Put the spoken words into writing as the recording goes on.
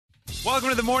Welcome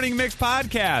to the Morning Mix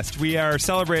podcast. We are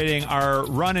celebrating our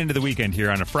run into the weekend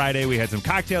here on a Friday. We had some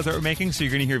cocktails that we're making, so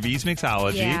you're going to hear V's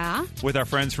Mixology with our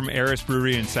friends from Eris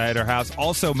Brewery inside our house.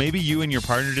 Also, maybe you and your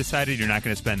partner decided you're not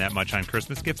going to spend that much on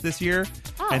Christmas gifts this year,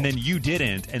 and then you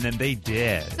didn't, and then they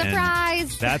did. Surprise! And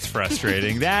that's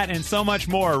frustrating. That and so much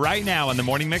more right now on the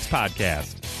Morning Mix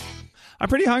podcast. I'm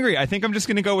pretty hungry. I think I'm just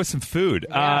going to go with some food.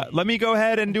 Let me go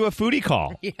ahead and do a foodie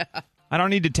call. Yeah. I don't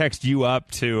need to text you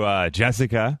up to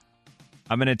Jessica.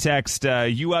 I'm going to text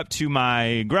you up to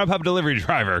my Grubhub delivery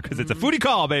driver because it's a foodie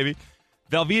call, baby.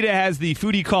 Velveeta has the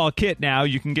foodie call kit now.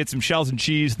 You can get some shells and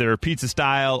cheese that are pizza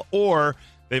style, or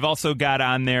they've also got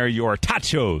on there your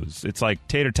tachos. It's like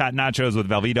tater tot nachos with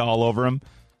Velveeta all over them.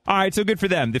 All right, so good for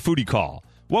them, the foodie call.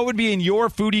 What would be in your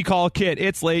foodie call kit?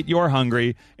 It's late, you're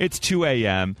hungry, it's 2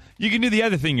 a.m. You can do the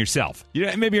other thing yourself.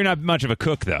 Maybe you're not much of a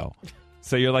cook, though.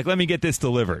 So you're like, let me get this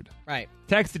delivered. Right.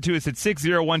 Text it to us at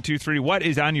 60123. What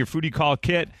is on your foodie call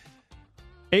kit?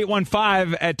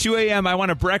 815 at 2 a.m. I want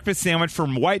a breakfast sandwich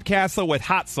from White Castle with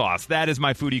hot sauce. That is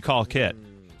my foodie call kit.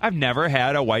 I've never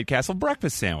had a White Castle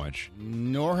breakfast sandwich.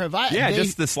 Nor have I. Yeah,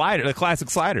 just the classic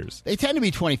sliders. They tend to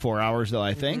be 24 hours, though,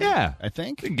 I think. Yeah. I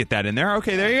think. You can get that in there.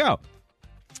 Okay, there you go.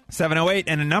 708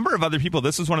 and a number of other people.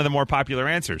 This was one of the more popular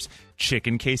answers.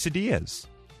 Chicken quesadillas.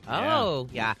 Oh,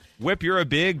 yeah. Whip, you're a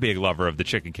big lover of the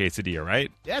chicken quesadilla,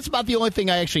 right? That's about the only thing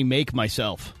I actually make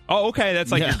myself. Oh, okay. That's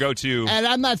like your go-to. And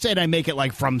I'm not saying I make it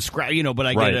like from scratch, but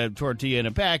I Right. get a tortilla in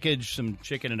a package, some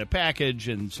chicken in a package,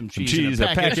 and some cheese, cheese, in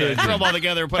a a package. package. Throw them all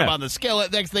together, put them on the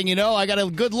skillet. Next thing you know, I got a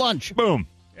good lunch. Boom.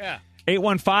 Yeah.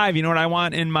 815, you know what I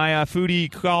want in my foodie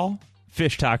call?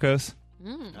 Fish tacos.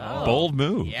 Bold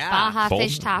move. Yeah. Baja Bold-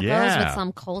 fish tacos yeah. with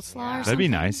some coleslaw or That'd something. be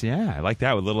nice, yeah. I like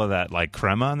that with a little of that like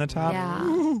crema on the top. Yeah.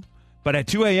 Ooh. But at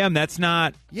 2 a.m., that's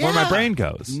not where my brain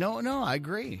goes. No, I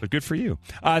agree. But good for you.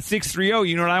 630,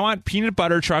 you know what I want? Peanut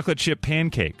butter chocolate chip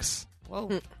pancakes.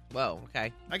 Whoa,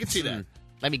 okay. I can see that.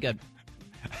 That'd be good.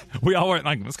 We all went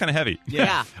like, it's kind of heavy.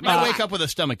 Yeah. I wake up with a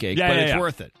stomach ache, Yeah, but yeah, it's yeah.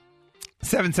 worth it.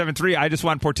 773, I just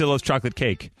want Portillo's chocolate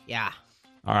cake. Yeah.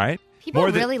 All right. People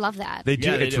More than- really love that. They do.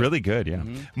 Yeah, they It's do. really good, yeah.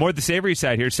 More at the savory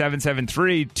side here,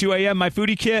 773. 2 a.m., my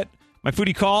foodie kit. My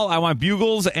foodie call, I want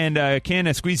bugles and a can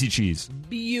of squeezy cheese.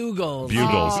 Bugles.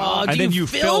 Bugles. Oh, and do then you you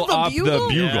fill the up bugle?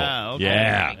 the bugle. Yeah, okay.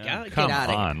 Yeah. Get Come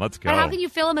outta on, let's go. But how can you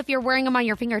feel them if you're wearing them on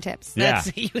your fingertips? Yeah.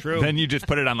 True. Then you just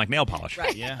put it on like nail polish.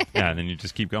 Right. Yeah. Yeah, and then you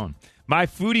just keep going. My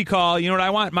foodie call, you know what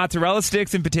I want? Mozzarella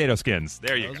sticks and potato skins.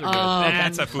 There you go.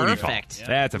 That's a foodie perfect. call.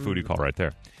 That's a foodie call right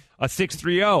there. A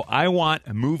 630, I want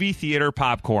movie theater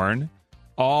popcorn,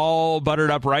 all buttered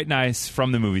up right nice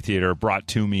from the movie theater, brought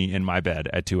to me in my bed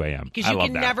at 2 a.m. Because I you love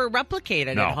can that. never replicate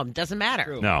it No. at home. Doesn't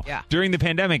matter. No. Yeah. During the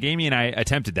pandemic, Amy and I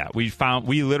attempted that. We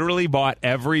literally bought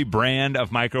every brand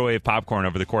of microwave popcorn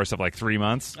over the course of like 3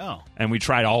 months. Oh. And we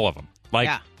tried all of them. Like,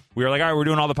 Yeah. we were like, all right, we're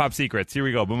doing all the pop secrets. Here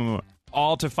we go. Boom, boom, boom.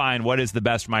 All to find what is the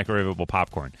best microwavable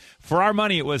popcorn. For our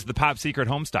money, it was the Pop Secret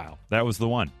home style. That was the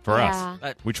one for Yeah. us.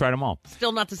 But- We tried them all.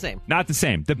 Still not the same. Not the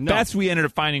same. The best we ended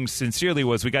up finding, sincerely,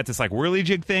 was we got this like whirly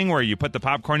jig thing where you put the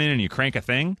popcorn in and you crank a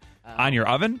thing on your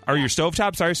oven or your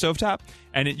stovetop.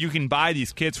 And you can buy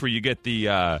these kits where you get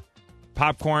the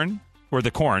popcorn or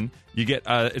the corn. You get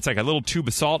it's like a little tube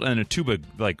of salt and a tube of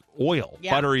like oil,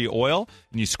 Yeah. buttery oil,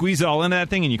 and you squeeze it all into that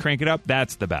thing and you crank it up.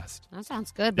 That's the best. That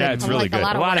sounds good, but Yeah, it's really like good. A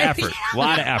lot of work. effort. A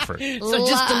lot of effort. So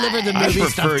just deliver the I movie prefer-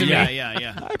 stuff to yeah. me.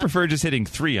 Yeah. I prefer just hitting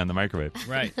 3 on the microwave.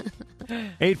 Right.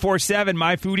 847,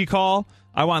 my foodie call.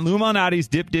 I want Lou Malnati's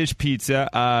dip dish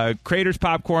pizza, Crater's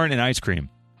popcorn, and ice cream.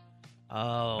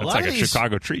 Oh. That's lot like of a these-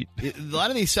 Chicago treat. A lot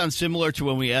of these sound similar to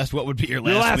when we asked what would be your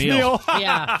Your last meal.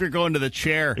 Yeah. If you're going to the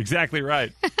chair. Exactly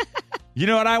right. You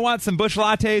know what? I want some Busch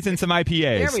lattes and some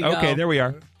IPAs. There we go. Okay, there we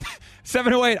are.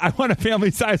 708, I want a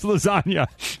family-size lasagna.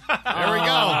 There we go.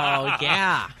 Oh,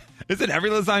 yeah. Isn't every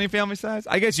lasagna family size?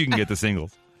 I guess you can get the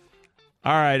singles.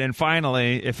 All right, and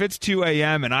finally, if it's 2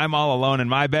 a.m. and I'm all alone in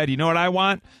my bed, you know what I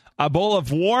want? A bowl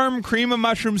of warm cream of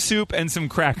mushroom soup and some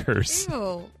crackers.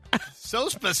 Ew. So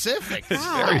specific. Very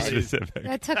God. specific.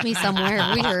 That took me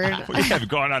somewhere weird. We have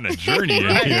gone on a journey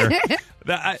in here.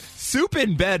 Soup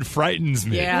in bed frightens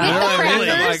me. Yeah. You know what I mean?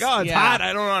 I'm Crackers? like, oh, it's Yeah. hot.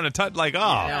 I don't want to touch, like, oh.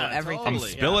 No, everything. I'm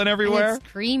spilling everywhere. It's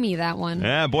creamy, that one.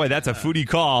 Yeah, boy, that's a foodie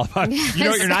call. You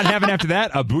know what you're not having after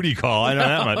that? A booty call. I know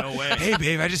that much. No way. Hey,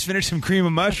 babe, I just finished some cream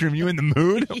of mushroom. You in the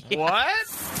mood? What?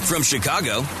 From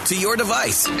Chicago to your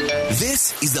device,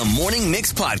 this is the Morning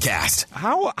Mix Podcast.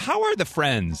 How are the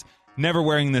friends never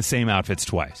wearing the same outfits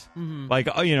twice? Like,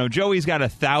 Joey's got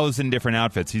 1,000 different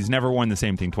outfits. He's never worn the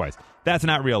same thing twice. That's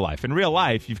not real life. In real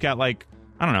life, you've got like,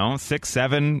 I don't know, 6,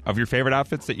 7 of your favorite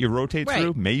outfits that you rotate Right.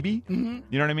 through, maybe. You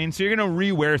know what I mean? So you're going to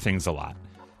rewear things a lot.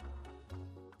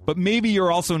 but maybe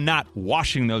you're also not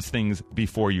washing those things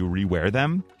before you rewear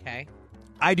them. Okay.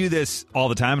 I do this all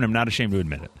the time, and I'm not ashamed to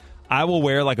admit it. I will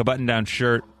wear like a button-down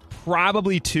shirt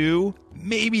probably 2,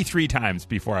 maybe 3 times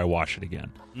before I wash it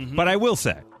again. But I will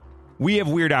say, we have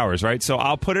weird hours, right? So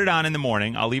I'll put it on in the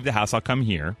morning. I'll leave the house. I'll come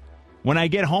here. When I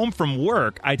get home from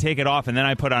work, I take it off, and then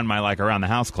I put on my like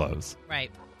around-the-house clothes.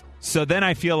 Right. So then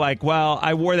I feel like, well,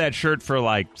 I wore that shirt for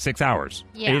like 6 hours,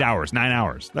 Yeah. 8 hours, 9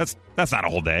 hours. That's not a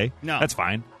whole day. No. That's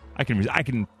fine. I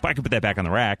can put that back on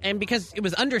the rack. And because it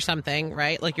was under something,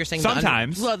 right? Like you're saying.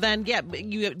 Sometimes. Well, then, yeah, but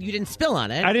you didn't spill on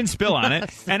it. I didn't spill on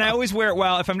it. And I always wear it,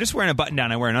 well, if I'm just wearing a button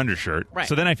down, I wear an undershirt. Right.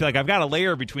 So then I feel like I've got a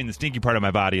layer between the stinky part of my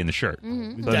body and the shirt. So I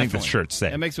think the Definitely. shirt's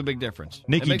safe. That makes a big difference.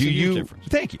 Nikki, It makes do a huge you? difference.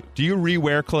 Thank you. Do you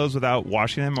rewear clothes without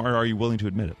washing them, or are you willing to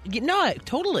admit it? No,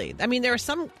 totally. I mean, there are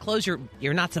some clothes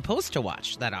you're not supposed to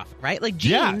wash that often, right? Like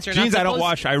jeans. You're jeans not I don't supposed-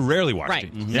 wash. I rarely wash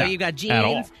Right. jeans. So Yeah. you've got At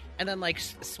all. jeans, and then like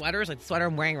sweaters, like the sweater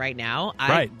I'm wearing right now. I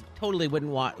Right. totally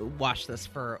wouldn't wash this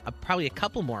for probably a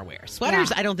couple more wears. Sweaters,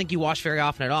 Yeah. I don't think you wash very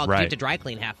often at all. 'Cause You Right. have to dry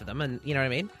clean half of them, and you know what I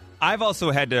mean. I've also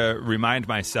had to remind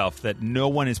myself that no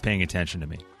one is paying attention to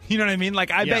me. You know what I mean? Like,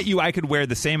 I Yeah. bet you I could wear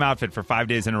the same outfit for 5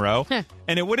 days in a row,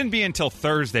 and it wouldn't be until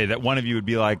Thursday that one of you would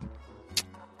be like,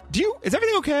 is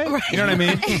everything okay? You know what I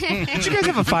mean? Did you guys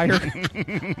have a fire?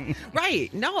 Right.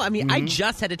 No, I mean, Mm-hmm. I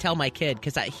just had to tell my kid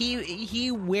because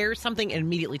he wears something and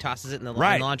immediately tosses it in the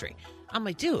Right. laundry. I'm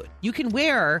like, dude, you can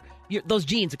wear those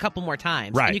jeans a couple more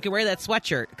times. Right. And you can wear that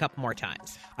sweatshirt a couple more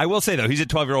times. I will say, though, he's a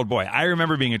 12-year-old boy. I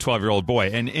remember being a 12-year-old boy,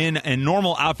 and in a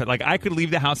normal outfit, like I could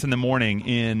leave the house in the morning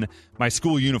in my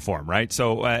school uniform, right?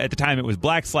 So at the time, it was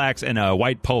black slacks and a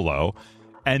white polo,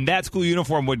 and that school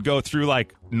uniform would go through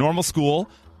like normal school.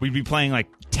 We'd be playing like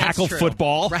tackle true.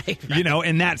 football, Right. you know,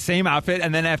 in that same outfit.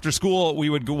 And then after school, we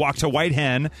would go walk to White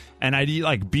Hen, and I'd eat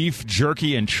like beef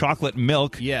jerky and chocolate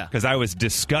milk. Yeah. Because I was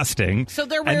disgusting. So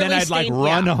they're and then rarely I'd like stained-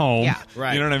 run yeah. home. Yeah.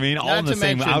 Right. You know what I mean? All Not in the to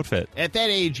same mention, outfit. At that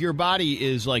age, your body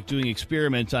is like doing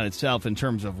experiments on itself in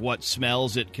terms of what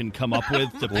smells it can come up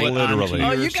with to put Literally. onto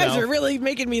Oh, you guys yourself. are really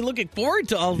making me looking forward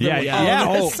to all of Yeah, all yeah.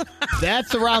 of this.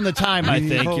 That's around the time I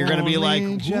think you're going to be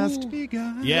like, just "Ooh."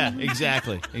 begun. Yeah,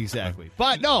 exactly.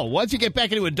 But no, once you get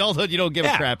back into adulthood, you don't give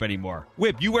Yeah. a crap anymore.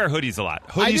 Whip, you wear hoodies a lot.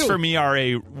 I Hoodies do. for me are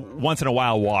a once in a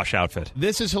while wash outfit.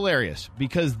 This is hilarious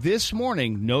because this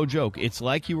morning, no joke, it's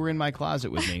like you were in my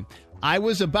closet with me. I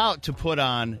was about to put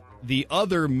on the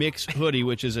other mixed hoodie,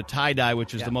 which is a tie-dye,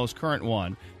 which is the most current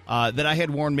one, that I had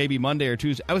worn maybe Monday or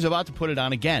Tuesday. I was about to put it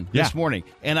on again this morning.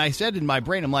 And I said in my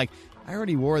brain, I'm like, I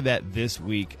already wore that this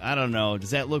week. I don't know.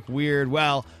 Does that look weird?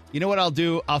 Well, you know what I'll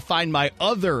do? I'll find my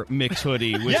other mixed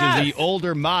hoodie, which Yes. is the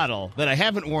older model that I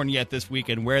haven't worn yet this week,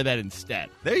 and wear that instead.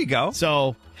 There you go.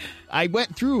 So I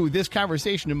went through this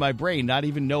conversation in my brain, not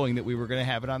even knowing that we were going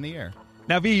to have it on the air.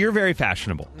 Now, V, you're very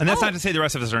fashionable. And that's not to say the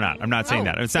rest of us are not. I'm not saying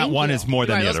that. It's not thank one you. is more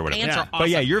than Right, the those other. Whatever. pants are But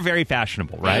yeah, awesome. you're very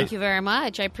fashionable, right? Thank you very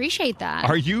much. I appreciate that.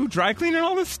 Are you dry cleaning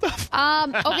all this stuff?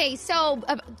 Okay, so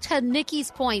to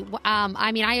Nikki's point,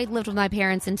 I mean, I lived with my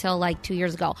parents until like 2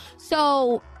 years ago.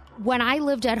 So when I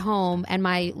lived at home and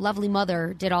my lovely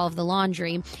mother did all of the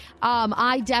laundry,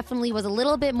 I definitely was a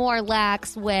little bit more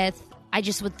lax with. I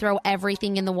just would throw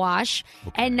everything in the wash.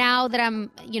 And now that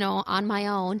I'm, on my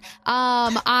own,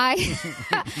 I'm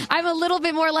a little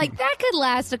bit more like that could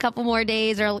last a couple more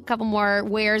days or a couple more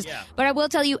wears. Yeah. But I will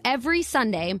tell you every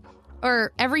Sunday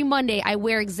or every Monday, I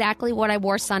wear exactly what I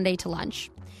wore Sunday to lunch.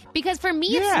 Because for me,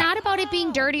 it's not about it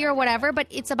being dirty or whatever, but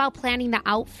it's about planning the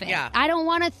outfit. Yeah. I don't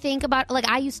want to think about, like,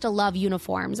 I used to love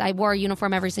uniforms. I wore a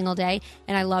uniform every single day,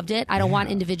 and I loved it. I don't want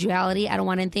individuality. I don't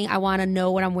want anything. I want to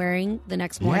know what I'm wearing the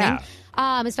next morning,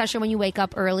 especially when you wake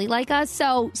up early like us.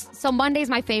 So Monday's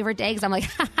my favorite day because I'm like,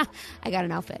 I got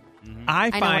an outfit. I I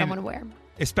know what I'm find, going to wear.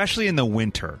 especially in the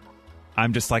winter,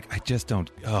 I'm just like, I just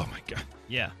don't. Oh my god.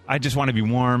 Yeah. I just want to be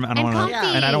warm. I don't And want to,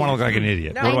 comfy. and I don't want to look like an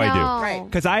idiot. No. What do I know. do? Right.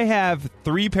 Because I have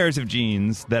 3 pairs of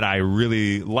jeans that I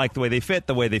really like the way they fit,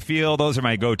 the way they feel. Those are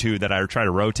my go-to that I try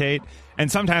to rotate. And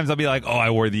sometimes I'll be like, oh, I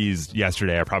wore these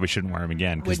yesterday. I probably shouldn't wear them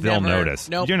again because Would they'll never. notice.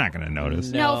 Nope. You're not going to notice.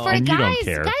 No, for And you don't guys,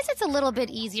 care. it's a little bit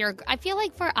easier. I feel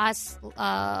like for us,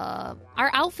 our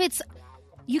outfits,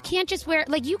 you can't just wear,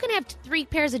 like, you can have 3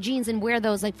 pairs of jeans and wear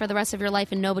those, like, for the rest of your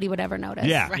life and nobody would ever notice.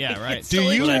 Yeah. Yeah, right. Do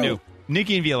That's you, what I do.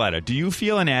 Nikki and Violetta, do you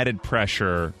feel an added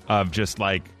pressure of just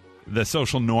like the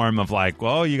social norm of like,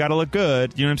 well, you got to look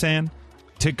good, you know what I'm saying?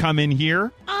 To come in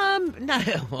here? No.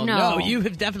 Well, No. no, you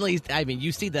have definitely, I mean,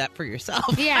 you see that for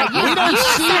yourself. Yeah, We don't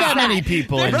see that many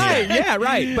people in Right, here. yeah,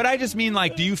 right. But I just mean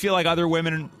like, do you feel like other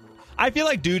women I feel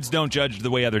like dudes don't judge the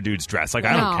way other dudes dress. Like,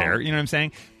 I don't No. care. You know what I'm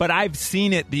saying? But I've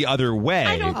seen it the other way.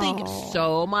 I don't think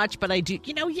so much, but I do.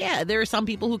 There are some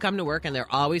people who come to work and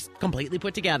they're always completely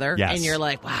put together. Yes. And you're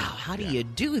like, wow, how do you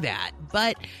do that?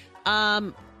 But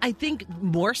I think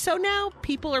more so now,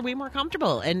 people are way more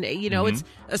comfortable. And, it's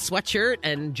a sweatshirt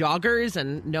and joggers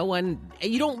and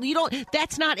you don't,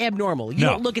 that's not abnormal. You No.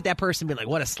 don't look at that person and be like,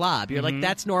 what a slob. You're like,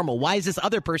 that's normal. Why is this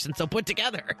other person so put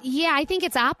together? Yeah, I think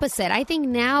it's opposite. I think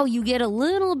now you get a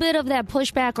little bit of that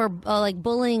pushback or like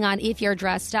bullying on if you're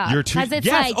dressed up. You're too- 'Cause it's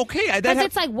yes, like, okay, that Because hap-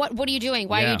 it's like, what are you doing?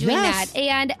 Why are Yeah. you doing Yes. that?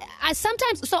 And I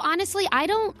sometimes, so honestly,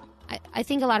 I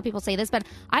think a lot of people say this, but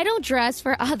I don't dress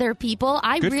for other people.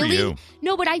 Good for you.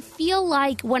 No, but I feel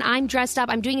like when I'm dressed up,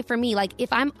 I'm doing it for me. Like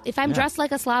if I'm dressed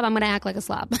like a slob, I'm going to act like a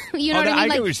slob. You know what I mean? I get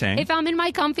Like what you're saying. if I'm in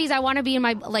my comfies, I want to be in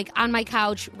my on my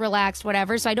couch, relaxed,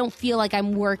 whatever. So I don't feel like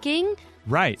I'm working.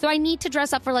 Right. So I need to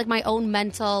dress up for like my own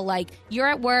mental. Like you're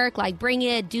at work, like bring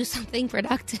it, do something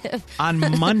productive. On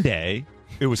Monday,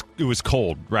 it was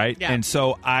cold, right? Yeah. And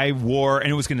so I wore, and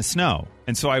it was going to snow,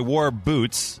 and so I wore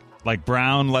boots, like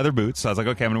brown leather boots. So I was like,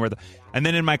 okay, I'm going to wear and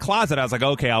then in my closet, I was like,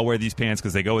 okay, I'll wear these pants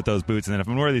because they go with those boots. And then if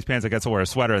I'm going to wear these pants, I guess I'll wear a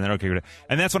sweater. And then, okay, good.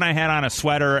 And that's when I had on a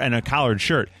sweater and a collared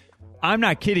shirt. I'm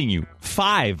not kidding you.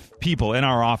 5 people in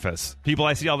our office, people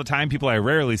I see all the time, people I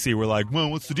rarely see, were like,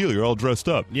 well, what's the deal? You're all dressed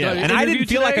up. Yeah. And I didn't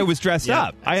feel like I was dressed Yeah.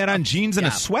 up. I had on jeans and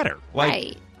a sweater. Like,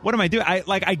 Right. what am I doing?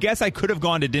 I guess I could have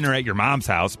gone to dinner at your mom's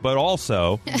house, but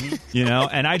also,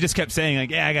 and I just kept saying,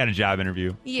 like, yeah, I got a job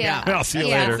interview. Yeah. I'll see you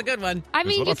Yeah. later. That's a good one. I what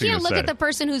mean, you else are you can't gonna look say? at the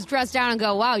person who's dressed down and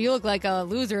go, "Wow, you look like a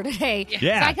loser today."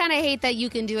 Yeah. So I kind of hate that you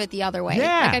can do it the other way.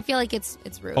 Yeah. Like I feel like it's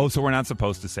rude. Oh, so we're not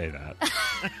supposed to say that.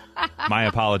 My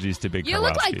apologies to Big you Karwowski.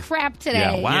 look like crap today.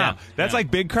 Yeah, wow. Yeah. That's Yeah.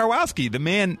 like Big Karwowski. The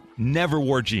man never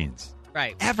wore jeans.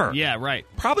 Right. Ever. Yeah, right.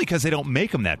 Probably because they don't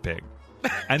make them that big.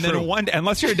 And then True.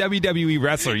 unless you're a WWE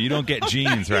wrestler, you don't get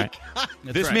jeans, right?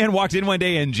 This right. man walked in one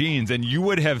day in jeans, and you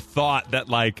would have thought that,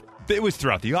 like, it was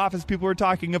throughout the office. People were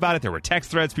talking about it. There were text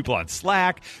threads, people on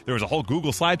Slack. There was a whole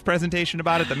Google Slides presentation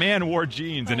about it. The man wore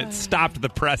jeans, and it stopped the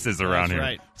presses around That's here.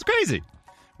 right. It's crazy.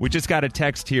 We just got a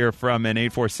text here from an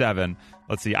 847.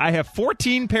 Let's see. I have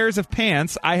 14 pairs of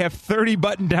pants. I have 30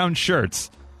 button-down shirts.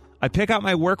 I pick out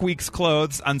my work week's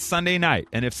clothes on Sunday night,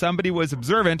 and if somebody was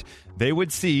observant, they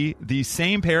would see the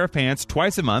same pair of pants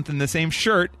twice a month and the same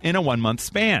shirt in a 1-month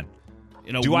span.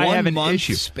 In a Do I have an 1-month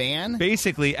issue? span?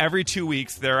 Basically, every 2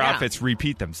 weeks, their Yeah. outfits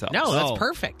repeat themselves. No, that's Oh.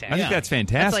 perfect. I think actually. that's That's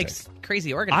fantastic. like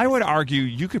crazy organized. I would argue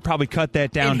you could probably cut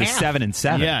that down In to half. 7 and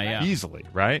 7. Yeah, yeah. Easily,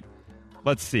 right?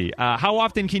 Let's see. How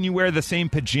often can you wear the same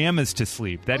pajamas to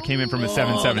sleep? That came in from a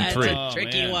 773. That's a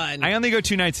tricky man. one. I only go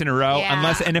 2 nights in a row,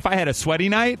 Yeah. and if I had a sweaty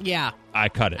night, yeah. I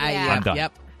cut it. Yeah. I'm done.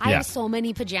 Yep. I Yeah. have so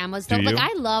many pajamas though. Do Like you?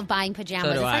 I love buying pajamas.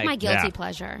 So do It's like I. my guilty Yeah.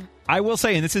 pleasure. I will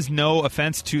say, and this is no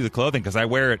offense to the clothing because I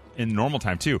wear it in normal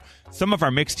time too. Some of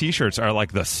our mixed T-shirts are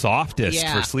like the softest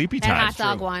Yeah. for sleepy That time. hot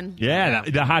dog one. Yeah,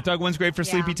 the hot dog one's great for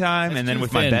Yeah. sleepy time, and then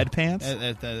with my bed pants,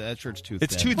 That shirt's too thin.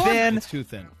 it's too thin. It's too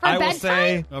thin. For I will bedtime?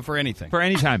 say For anything. for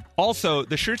any time. Also,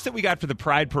 the shirts that we got for the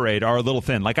Pride Parade are a little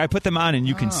thin. Like I put them on, and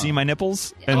you can see my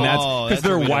nipples, and that's Oh, because that's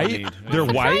they're what we don't white. need. They're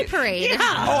Pride white. parade.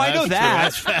 Oh, I know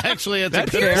that. That's actually, that's That's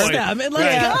a good fair. Here's point. them and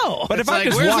let's go. But if It's I'm like,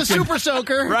 just where's walking, the Super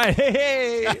Soaker? right?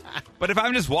 Hey. But if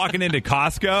I'm just walking into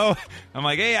Costco, I'm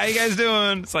like, hey, how you guys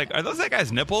doing? It's like, are those that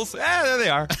guy's nipples? Yeah, there they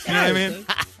are. You know what I mean?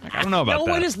 Like, I don't know about No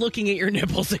that. one is looking at your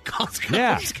nipples at Costco.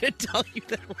 Yeah. I'm just going to tell you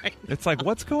that right now. It's like,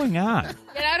 what's going on?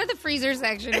 Get out of the freezer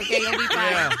section, okay? You'll be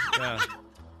fine.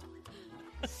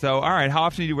 So, all right, how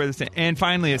often do you wear this? And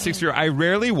finally, at 6 years, I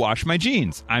rarely wash my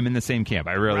jeans. I'm in the same camp.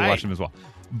 I rarely Right. wash them as well.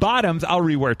 Bottoms, I'll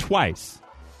rewear twice.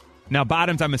 Now,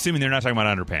 bottoms, I'm assuming they're not talking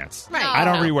about underpants. Right. I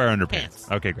don't No. rewear underpants. Pants.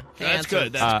 Okay, good. That's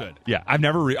good. That's good. Yeah, I've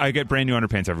never. I get brand new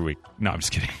underpants every week. No, I'm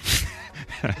just kidding.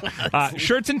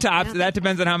 Shirts and tops. That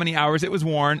depends on how many hours it was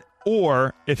worn,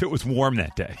 or if it was warm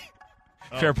that day.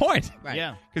 Fair point. Right.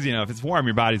 Yeah. Because if it's warm,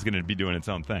 your body's going to be doing its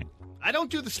own thing. I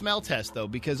don't do the smell test, though,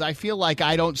 because I feel like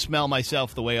I don't smell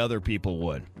myself the way other people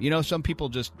would. You know, some people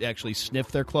just actually sniff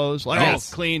their clothes. Like,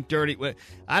 Yes. oh, clean, dirty.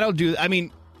 I don't do, I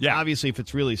mean, Yeah. obviously if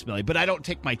it's really smelly, but I don't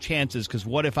take my chances because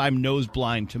what if I'm nose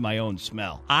blind to my own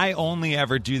smell? I only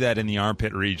ever do that in the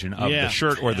armpit region of Yeah. the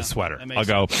shirt or Yeah. the sweater. That makes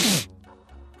I'll go,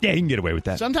 yeah, you can get away with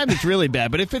that. Sometimes it's really bad,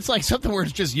 but if it's like something where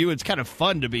it's just you, it's kind of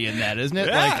fun to be in that, isn't it?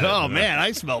 Yeah. Like, oh man,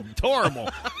 I smell horrible.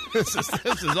 This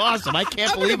is awesome. I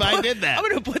can't believe I did that. I'm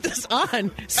going to put this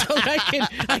on so that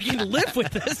I can live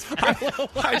with this for a little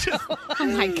while. Oh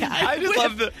my god. I just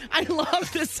love I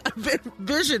love this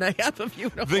vision I have of you.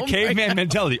 the caveman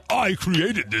mentality. I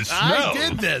created this smell. I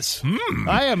did this.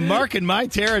 I am marking my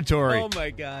territory. Oh my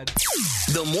god.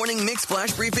 The Morning Mix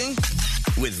Flash Briefing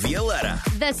with Violetta.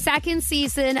 The second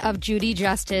season of Judy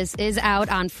Justice is out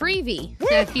on Freevee.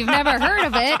 If you've never heard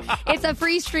of it, it's a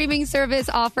free streaming service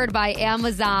offered by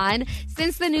Amazon.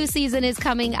 Since the new season is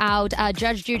coming out,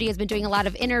 Judge Judy has been doing a lot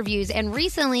of interviews, and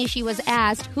recently she was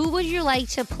asked, who would you like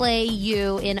to play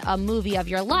you in a movie of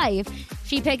your life?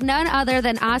 She picked none other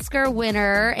than Oscar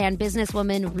winner and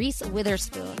businesswoman Reese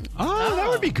Witherspoon. Oh, that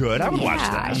would be good. I would watch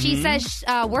that. She says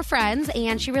we're friends,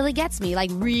 and she really gets me,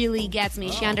 really gets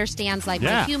me. She understands, my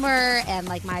humor and,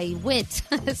 my wit.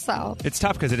 So It's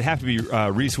tough because it'd have to be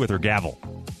Reese with her gavel.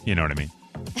 You know what I mean?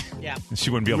 Yeah. She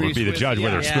wouldn't be able to be the judge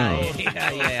with her spoon.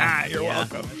 Yeah. You're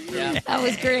welcome. that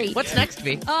was great. What's next,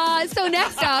 V? So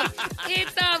next up,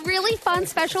 it's a really fun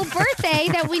special birthday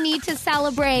that we need to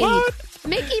celebrate. What?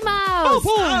 Mickey Mouse. Oh,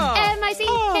 boy.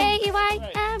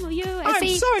 MICKEYMOUSE. I'm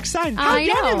so excited. I How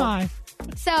young know. am I?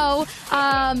 So,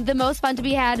 the most fun to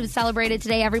be had was celebrated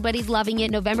today. Everybody's loving it.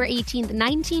 November 18th,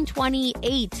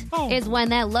 1928 is when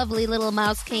that lovely little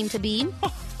mouse came to be.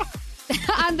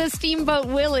 On the Steamboat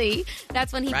Willie.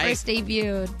 That's when he first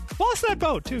debuted. Lost that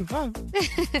boat, too. Not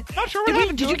sure what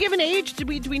happened. Did you give an age? Do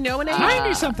we know an age?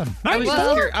 90-something. I was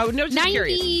 94. just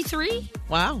curious. 93?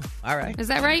 Wow. All right. Is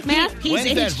that right, Matt?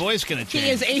 When's that voice going to change?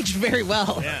 He is aged very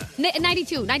well. Yeah.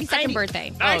 92. 92nd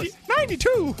birthday.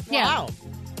 92. Yeah. Wow.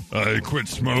 I quit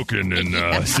smoking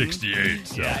in 68.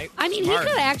 So. Yeah. I mean, he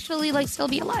could actually still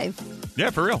be alive. Yeah,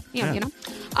 for real. Yeah, you know.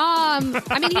 I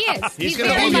mean, he is. He's gonna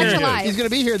very be much here. alive. He's going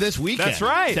to be here this weekend. That's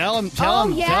right. Tell him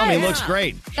yes. he looks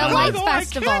great. The Lights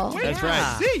Festival. That's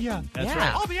right. See ya. That's Yeah.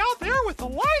 right. I'll be out there with the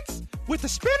lights, with the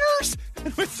spinners,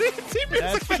 and with CNC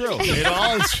music. That's true.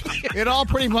 It all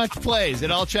pretty much plays.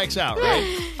 It all checks out, right?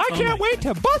 I can't wait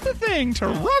to bust the thing to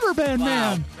Rubber Band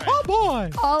Man. Oh,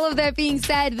 boy. All of that being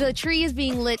said, the tree is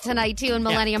being lit tonight, too, in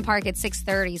Millennium Park at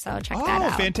 6:30, so check that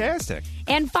out. Fantastic.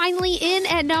 And finally, in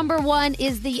at number one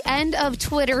is the end of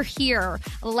Twitter here.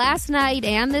 Last night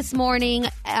and this morning,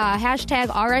 hashtag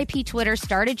RIP Twitter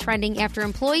started trending after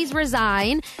employees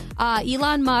resign.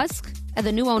 Elon Musk,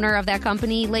 the new owner of that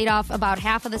company, laid off about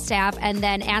half of the staff and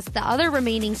then asked the other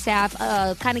remaining staff,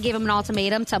 kind of gave them an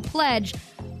ultimatum to pledge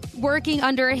working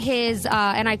under his,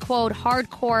 and I quote,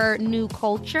 hardcore new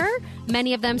culture.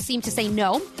 Many of them seem to say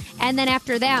no. And then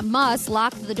after that, Musk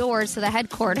locked the doors to the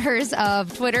headquarters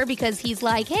of Twitter because he's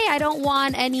like, hey, I don't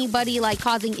want anybody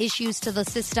causing issues to the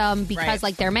system because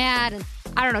they're mad. And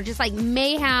I don't know, just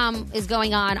mayhem is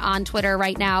going on Twitter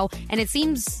right now. And it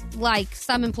seems like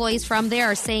some employees from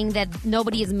there are saying that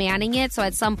nobody is manning it. So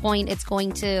at some point, it's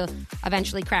going to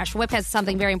eventually crash. Whip has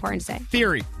something very important to say.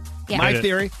 Theory. Yeah. My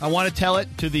theory. I want to tell it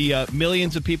to the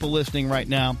millions of people listening right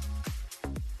now.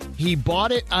 He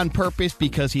bought it on purpose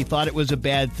because he thought it was a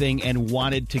bad thing and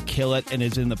wanted to kill it and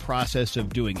is in the process of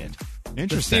doing it.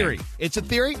 Interesting. The theory. It's a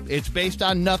theory. It's based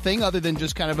on nothing other than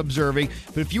just kind of observing.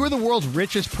 But if you were the world's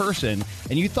richest person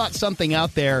and you thought something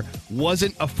out there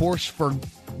wasn't a force for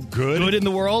good in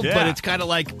the world, but it's kind of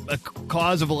like a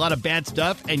cause of a lot of bad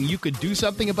stuff and you could do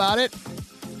something about it,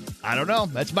 I don't know.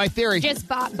 That's my theory. Just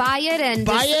buy it and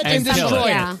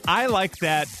destroy it. I like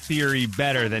that theory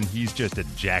better than he's just a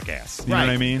jackass. You know what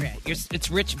I mean? Right. It's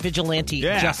rich vigilante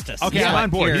justice. Okay, I'm on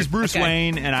board. He's Bruce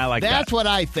Wayne, and I like that. That's what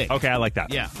I think. Okay, I like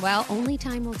that. Yeah. Well, only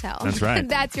time will tell. That's right.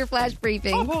 That's your flash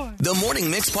briefing. The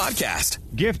Morning Mix Podcast.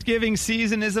 Gift-giving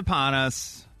season is upon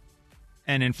us,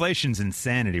 and inflation's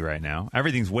insanity right now.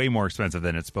 Everything's way more expensive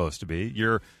than it's supposed to be.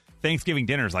 Your Thanksgiving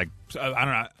dinner is I don't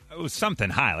know, it was something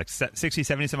high, 60,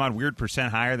 70 some odd weird percent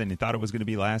higher than you thought it was going to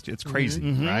be last year. It's crazy,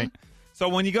 right? So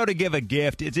when you go to give a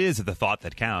gift, it is the thought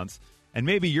that counts. And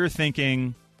maybe you're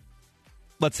thinking,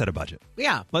 let's set a budget.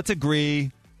 Yeah. Let's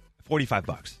agree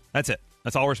 $45. That's it.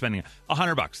 That's all we're spending.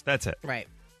 $100. That's it. Right.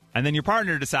 And then your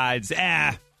partner decides,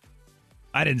 I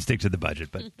didn't stick to the budget,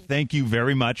 but thank you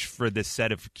very much for this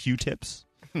set of Q-tips.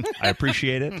 I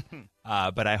appreciate it.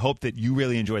 But I hope that you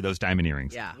really enjoy those diamond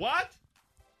earrings. Yeah. What?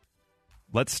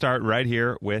 Let's start right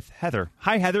here with Heather.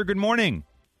 Hi, Heather. Good morning.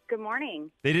 Good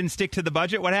morning. They didn't stick to the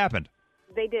budget? What happened?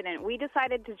 They didn't. We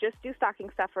decided to just do stocking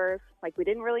stuffers. We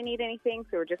didn't really need anything, so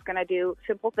we were just going to do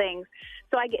simple things.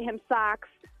 So I get him socks,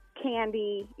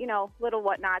 candy, little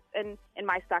whatnots, and in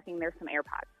my stocking there's some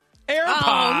AirPods. AirPods.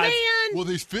 Oh, man. Well,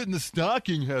 they fit in the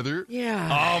stocking, Heather.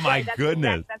 Yeah. Oh, my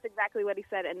goodness. That's exactly what he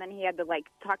said. And then he had to,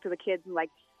 talk to the kids and,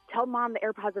 tell Mom the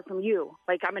AirPods are from you.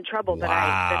 I'm in trouble that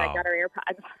I got her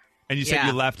AirPods. And you said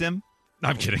you left him? No,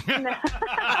 I'm kidding.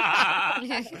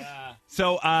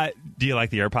 So, do you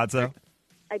like the AirPods, though?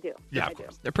 I do. Yeah, I do.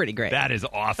 They're pretty great. That is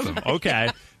awesome. Okay.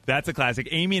 That's a classic.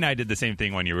 Amy and I did the same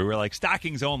thing one year. We were like,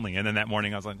 stockings only. And then that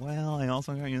morning I was like, well, I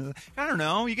also, I don't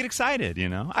know. You get excited,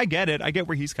 I get it. I get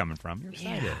where he's coming from. You're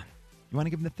excited. You want to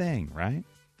give him the thing, right?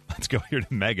 Let's go here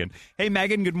to Megan. Hey,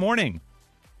 Megan, good morning.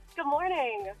 Good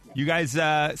morning. You guys,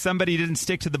 somebody didn't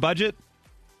stick to the budget?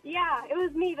 Yeah, it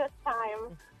was me this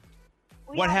time.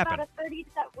 What happened?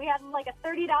 We had like a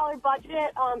 $30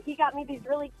 budget. He got me these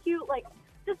really cute, like,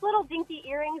 just little dinky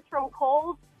earrings from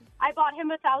Kohl's. I bought him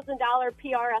a $1,000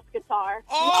 PRS guitar.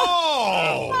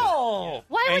 Oh!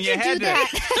 Why would you do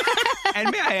that? And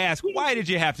may I ask, why did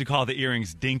you have to call the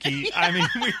earrings dinky? I mean,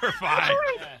 we were fine.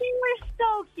 They were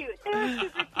so cute. They were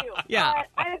super cute. Yeah.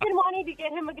 But I've been wanting to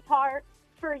get him a guitar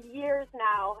for years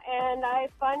now, and I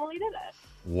finally did it.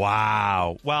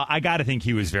 Wow. Well, I got to think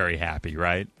he was very happy,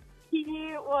 right? He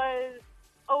was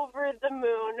over the moon.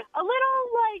 A little,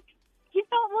 like, he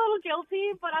felt a little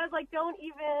guilty, but I was like, don't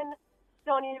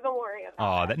even worry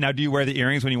about it. Now do you wear the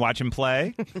earrings when you watch him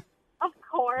play? Of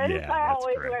course. Yeah, I that's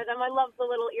always great. wear them. I love the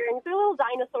little earrings. They're little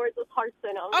dinosaurs with hearts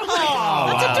in them. Oh,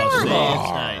 that's wow. adorable. That's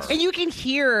nice. And you can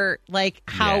hear like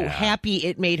how Yeah. happy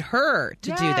it made her to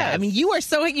do that. I mean, you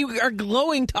are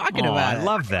glowing talking about it. I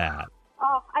love that.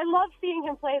 Oh, I love seeing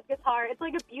him play his guitar. It's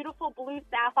like a beautiful blue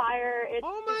sapphire. It's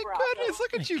Oh, my super goodness.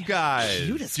 Look at you guys.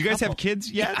 Cutest Do you guys have couple.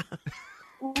 kids yet?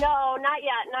 Awesome. No, not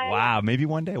yet. Wow, maybe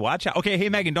one day. Watch out. Okay, hey,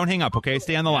 Megan, don't hang up, okay?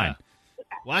 Stay on the line.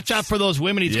 Watch out for those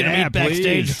women he's going to Yeah, meet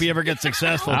backstage please. if he ever gets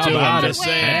successful, How too. about I'm it? just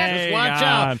saying. Hang Just watch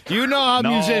on. out. You know how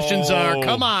musicians are.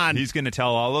 Come on. He's going to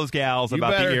tell all those gals You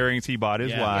about better- the earrings he bought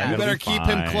his Yeah, wife. you It'll better be keep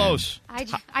him fine. close. I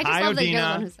just Hi, love that you're the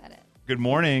Odina. one who said it. Good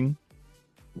morning.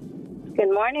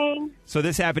 Good morning. So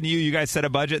this happened to you. You guys set a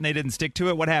budget and they didn't stick to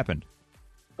it. What happened?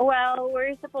 Well,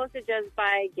 we're supposed to just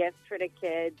buy gifts for the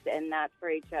kids and not for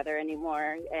each other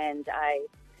anymore. And I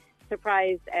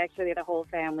surprised actually the whole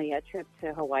family a trip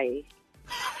to Hawaii.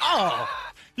 Oh,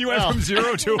 you went from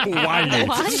 0 to Hawaii.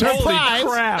 What? Holy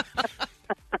crap.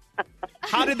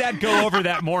 How did that go over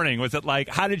that morning? Was it like,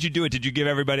 how did you do it? Did you give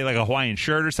everybody like a Hawaiian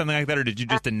shirt or something like that? Or did you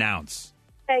just announce?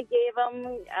 I gave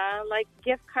them like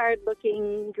gift card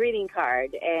looking greeting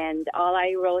card. And all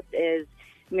I wrote is,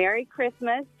 Merry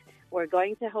Christmas. We're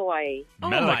going to Hawaii.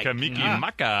 Melaka Miki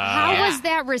Maka. How was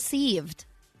that received?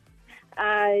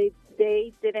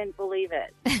 They didn't believe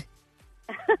it.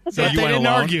 So But you they went didn't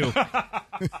alone?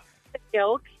 argue.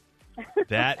 Joke.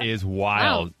 That is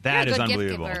wild. Wow, That you're is a good gift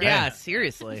unbelievable. giver. Yeah,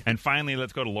 seriously. And finally,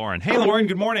 let's go to Lauren. Hey, Lauren,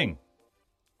 good morning.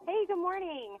 Hey, good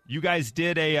morning. You guys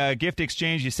did a gift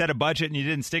exchange. You set a budget and you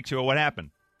didn't stick to it. What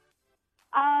happened?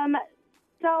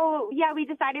 So, yeah, we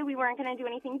decided we weren't going to do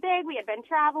anything big. We had been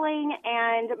traveling,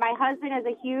 and my husband is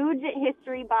a huge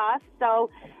history buff, so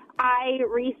I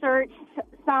researched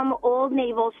some old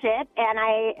naval ship, and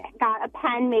I got a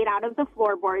pen made out of the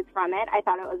floorboards from it. I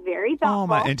thought it was very thoughtful. Oh,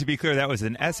 my. And to be clear, that was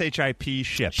an SHIP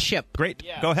ship. Great.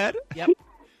 Yeah. Go ahead. Yep.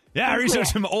 Yeah, I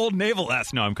researched some old naval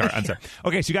S. No, I'm sorry.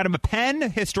 Okay, so you got him a pen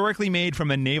historically made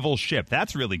from a naval ship.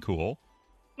 That's really cool.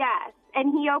 Yes.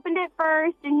 And he opened it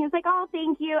first, and he was like, oh,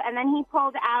 thank you. And then he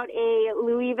pulled out a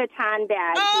Louis Vuitton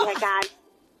bag he had got.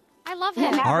 I love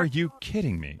him. Are you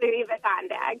kidding me? Louis Vuitton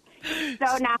bag.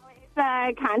 So now it's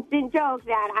a constant joke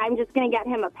that I'm just going to get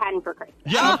him a pen for Christmas.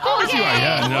 Yeah, of course you are.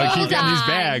 Yeah, no, keep Hold getting these on.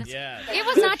 bags. It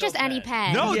was not just any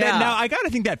pen. No, Yeah. now I got to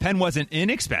think that pen wasn't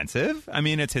inexpensive. I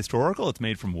mean, it's historical. It's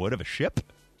made from wood of a ship.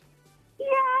 Yeah,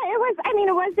 it wasn't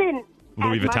Louis as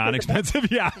much Vuitton as a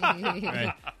expensive, yeah.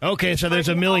 Right. Okay, so there's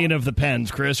a million of the pens,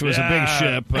 Chris. It was a big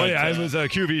ship. Oh, but, yeah, it was a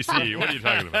QVC. What are you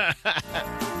talking about?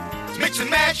 Mix and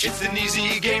match, it's an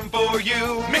easy game for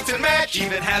you. Mix and match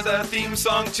even has a theme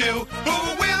song too.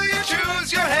 Who will you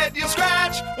choose? Your head you'll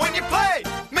scratch when you play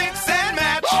Mix and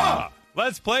Match.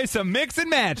 Let's play some mix and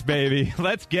match, baby.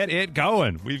 Let's get it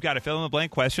going. We've got a fill in the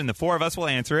blank question. The four of us will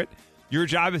answer it. Your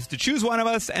job is to choose one of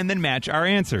us and then match our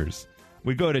answers.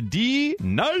 We go to D.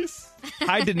 Nice.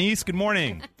 Hi, Denise. Good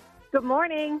morning. Good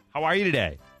morning. How are you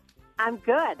today? I'm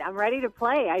good. I'm ready to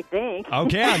play, I think.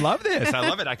 Okay, I love this. I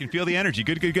love it. I can feel the energy.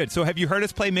 Good. So have you heard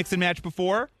us play mix and match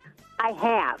before? I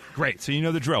have. Great. So you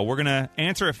know the drill. We're going to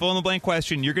answer a fill in the blank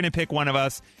question. You're going to pick one of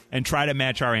us and try to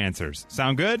match our answers.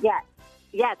 Sound good? Yes.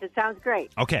 Yes, it sounds great.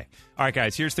 Okay. All right,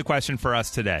 guys, here's the question for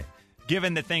us today.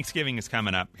 Given that Thanksgiving is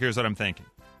coming up, here's what I'm thinking.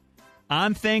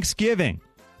 On Thanksgiving,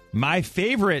 my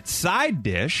favorite side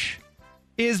dish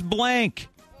is blank.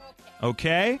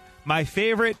 Okay? My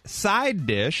favorite side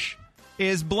dish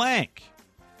is blank.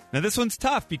 Now, this one's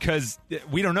tough because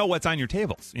we don't know what's on your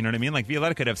tables. You know what I mean? Like,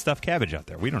 Violetta could have stuffed cabbage out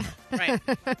there. We don't know. Right.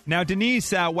 Now,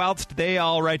 Denise, whilst they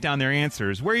all write down their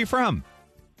answers, where are you from?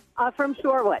 From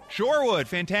Shorewood. Shorewood.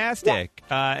 Fantastic.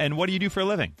 And what do you do for a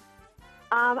living?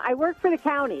 I work for the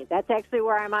county. That's actually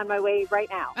where I'm on my way right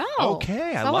now. Oh,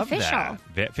 Okay, I so love official.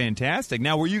 that. Fantastic.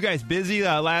 Now, were you guys busy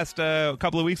last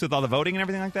couple of weeks with all the voting and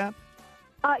everything like that?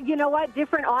 You know what?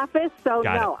 Different office. So,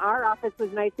 Got no, our office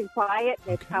was nice and quiet.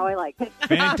 That's how I like it.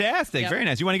 Fantastic. Yep. Very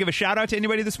nice. You want to give a shout out to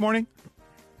anybody this morning?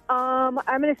 I'm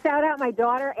going to shout out my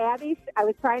daughter, Abby. I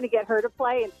was trying to get her to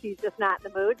play, and she's just not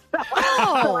in the mood. So,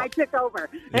 so I took over.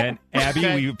 And Abby,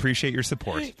 we appreciate your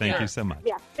support. Thank you so much.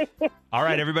 Yeah. All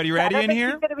right, everybody ready in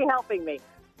here? She's going to be helping me.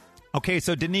 Okay,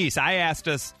 so Denise, I asked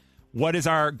us what is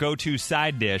our go-to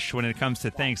side dish when it comes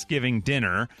to Thanksgiving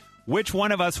dinner. Which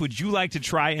one of us would you like to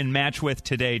try and match with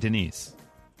today, Denise?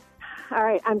 All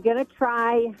right, I'm going to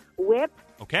try whip.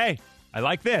 Okay, I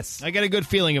like this. I got a good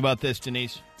feeling about this,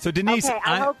 Denise. So, Denise, Okay,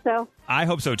 I hope so. I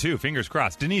hope so, too. Fingers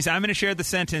crossed. Denise, I'm going to share the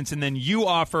sentence, and then you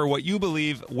offer what you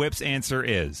believe Whip's answer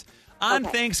is. On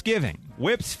Thanksgiving,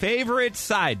 Whip's favorite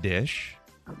side dish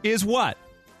is what?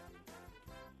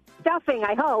 Stuffing,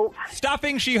 I hope.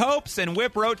 Stuffing, she hopes, and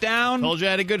Whip wrote down... Told you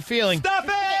I had a good feeling. Stuffing!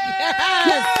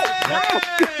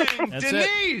 That's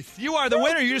Denise, you are the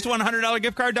winner. You just won a $100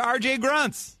 gift card to RJ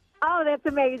Grunts. Oh, that's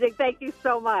amazing. Thank you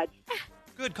so much.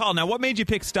 Good call. Now, what made you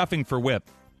pick stuffing for Whip?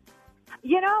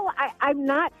 You know, I'm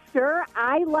not sure.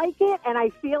 I like it, and I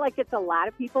feel like it's a lot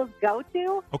of people's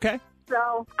go-to. Okay.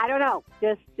 So, I don't know.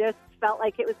 Just felt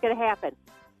like it was going to happen.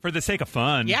 For the sake of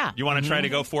fun, Yeah. you want to try to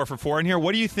go 4 for 4 in here?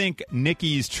 What do you think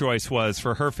Nikki's choice was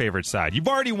for her favorite side? You've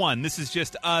already won. This is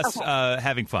just us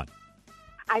having fun.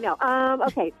 I know.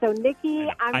 Okay, so Nikki,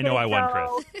 I know I won,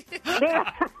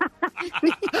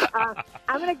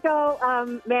 I'm going to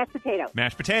go mashed potato.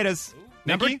 Mashed potatoes.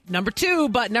 Nikki? Number 2,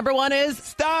 but number 1 is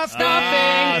Stuffing.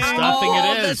 Stuffing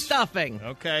Oh, it the is. stuffing.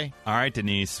 Okay. All right,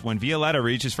 Denise. When Violetta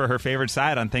reaches for her favorite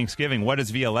side on Thanksgiving, what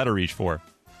does Violetta reach for?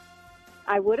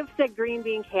 I would have said green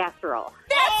bean casserole.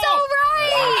 That's all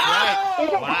right.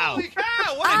 Wow. Holy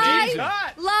cow, what a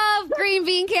I love green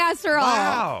bean casserole.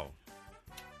 Wow.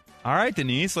 All right,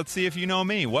 Denise, let's see if you know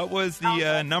me. What was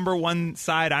the number one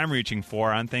side I'm reaching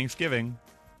for on Thanksgiving?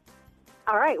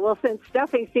 All right, well, since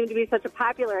stuffing seemed to be such a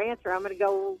popular answer, I'm going to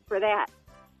go for that.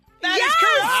 That is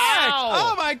correct.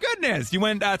 Oh, my goodness. You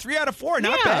went 3 out of 4.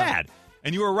 Not bad.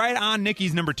 And you were right on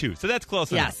Nikki's number 2. So that's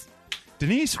close enough.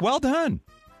 Denise, well done.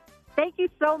 Thank you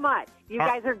so much. You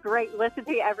guys are great. Listen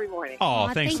to you every morning. Oh,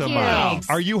 Aw, thanks thank so you. much.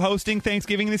 Are you hosting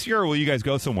Thanksgiving this year, or will you guys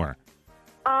go somewhere?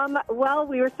 Well,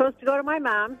 we were supposed to go to my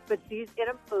mom's, but she's in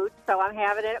a mood, so I'm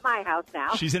having it at my house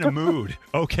now. She's in a mood.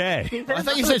 Okay. I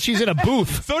thought you said she's in a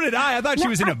booth. So did I. I thought she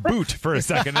was in a boot for a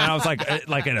second, and I was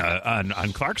like in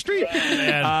on Clark Street.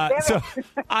 So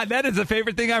that is the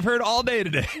favorite thing I've heard all day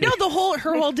today. No,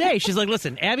 her whole day. She's like,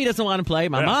 listen, Abby doesn't want to play.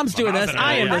 My mom's doing this.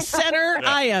 I am the center.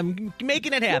 I am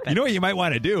making it happen. You know what you might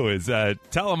want to do is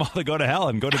tell them all to go to hell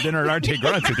and go to dinner at RJ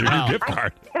Grunts with your new gift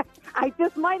card. I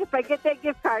just might if I get that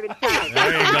gift card in time.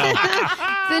 There you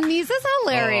go. Denise is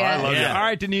hilarious. I love you. All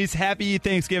right, Denise, happy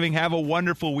Thanksgiving. Have a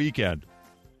wonderful weekend.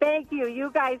 Thank you.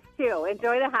 You guys, too.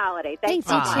 Enjoy the holiday. Thanks,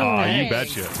 so you much. too. Oh, you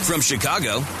betcha. From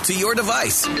Chicago to your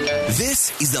device,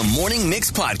 this is the Morning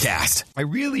Mix Podcast. I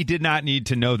really did not need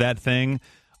to know that thing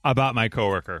about my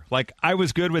coworker. Like, I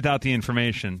was good without the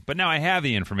information, but now I have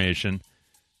the information.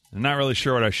 I'm not really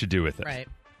sure what I should do with it. Right.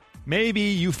 Maybe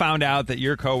you found out that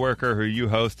your coworker who you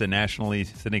host a nationally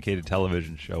syndicated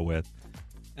television show with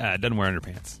doesn't wear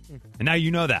underpants. And now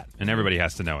you know that, and everybody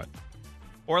has to know it.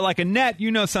 Or like Annette, you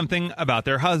know something about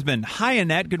their husband. Hi,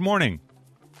 Annette. Good morning.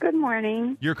 Good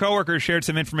morning. Your coworker shared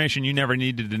some information you never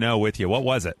needed to know with you. What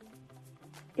was it?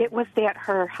 It was that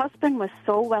her husband was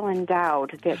so well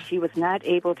endowed that she was not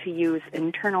able to use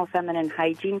internal feminine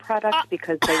hygiene products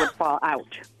because they would fall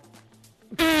out.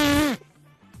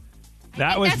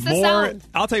 That was That's the more. sound.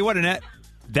 I'll tell you what, Annette.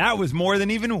 That was more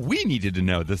than even we needed to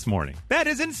know this morning. That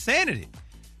is insanity.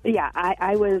 Yeah,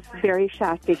 I was very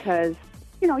shocked because,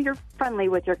 you know, you're friendly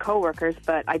with your coworkers,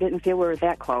 but I didn't feel we were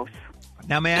that close.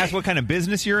 Now, may I ask what kind of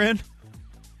business you're in?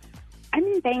 I'm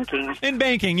in banking. In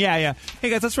banking, yeah. Hey,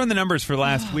 guys, let's run the numbers for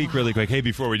last week really quick. Hey,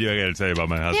 before we do, I got to tell you about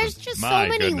my husband. There's just My so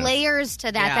many goodness. layers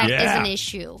to that is an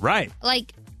issue. Right.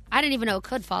 Like, I didn't even know it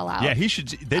could fall out. Yeah, he should.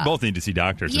 They both need to see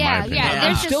doctors, in yeah, my opinion. yeah. I'm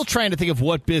There's still just- trying to think of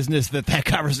what business that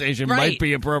conversation Right. might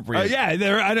be appropriate.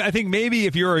 I think maybe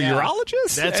if you're a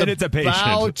urologist and it's a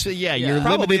patient. You're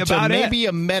Probably limited to about it. maybe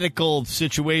a medical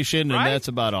situation, and Right. that's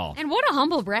about all. And what a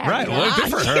humble brag. Right, well, good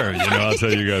for her. You know, I'll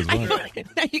tell you guys what.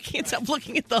 Now you can't stop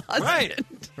looking at the husband.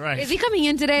 Right. Right. Is he coming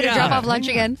in today to Yeah. drop off lunch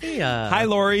again? Yeah. Hi,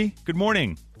 Lori. Good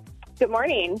morning. Good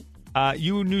morning.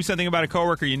 You knew something about a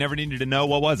coworker you never needed to know.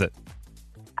 What was it?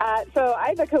 So I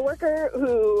have a coworker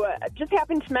who just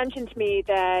happened to mention to me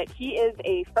that he is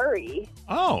a furry.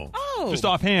 Oh. Just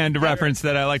offhand, reference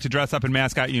that I like to dress up in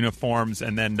mascot uniforms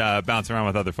and then bounce around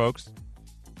with other folks.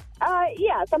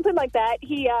 Yeah, something like that.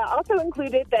 He also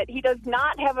included that he does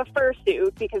not have a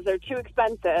fursuit because they're too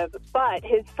expensive, but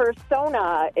his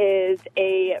fursona is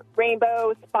a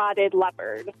rainbow spotted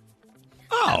leopard.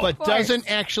 Oh, but doesn't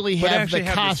actually have the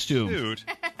costume. suit.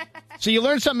 So you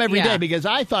learn something every Yeah. day because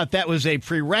I thought that was a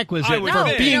prerequisite I would for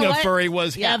think. being You know a what? furry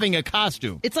was Yeah. having a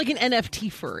costume. It's like an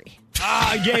NFT furry.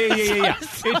 Yeah.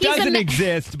 It doesn't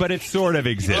exist, but it sort of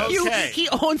exists. Okay. He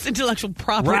owns intellectual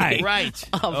property. Right.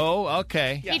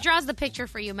 Okay. He draws the picture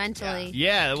for you mentally.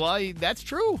 Yeah, well, that's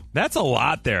true. That's a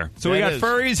lot there. So we That got is.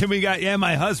 furries and we got,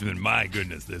 my husband. My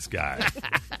goodness, this guy.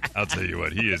 I'll tell you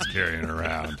what, he is carrying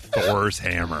around Thor's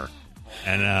hammer.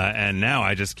 And now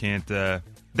I just can't.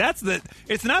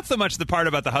 It's not so much the part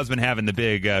about the husband having the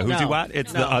big who's he what?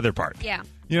 It's the other part. Yeah.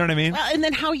 You know what I mean? Well, and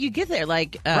then how you get there?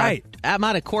 Like, Right. I'm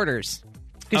out of quarters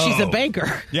because she's a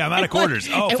banker. Yeah, I'm out of quarters.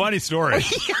 Funny story.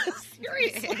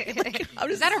 Seriously. Like,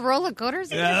 Is that a roll of quarters?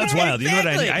 Yeah, that's wild. You know what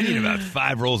Exactly. I need about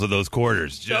 5 rolls of those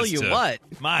quarters. Just Tell you to- what.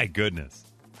 My goodness.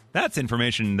 That's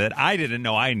information that I didn't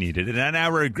know I needed, and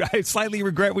I slightly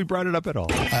regret we brought it up at all.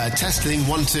 Testing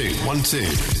 1 2 1 2.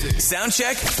 Sound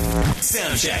check.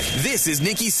 Sound check. This is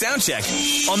Nikki's sound check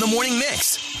on the morning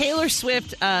mix. Taylor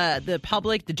Swift,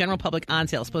 the general public on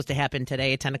sale is supposed to happen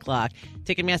today at 10 o'clock.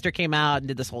 Ticketmaster came out and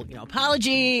did this whole,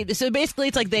 apology. So basically,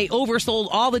 it's like they oversold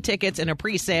all the tickets in a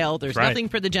pre-sale. There's Right. nothing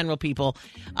for the general people,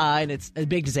 and it's a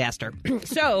big disaster.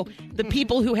 So the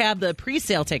people who have the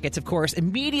pre-sale tickets, of course,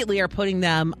 immediately are putting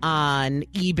them on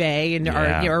eBay and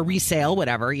or resale,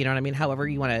 whatever, you know what I mean, however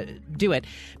you want to do it.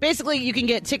 Basically, you can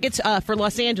get tickets for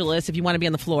Los Angeles if you want to be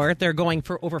on the floor. They're going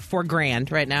for over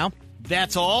 $4,000 right now.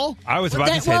 That's all? I was about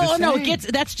to say well, the no, same.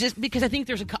 that's just because I think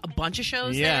there's a bunch of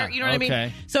shows Yeah, there. You know what I okay.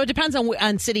 mean? So it depends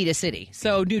on city to city.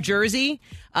 So New Jersey,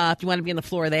 if you want to be on the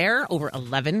floor there, over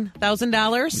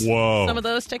 $11,000. Whoa. Some of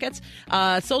those tickets.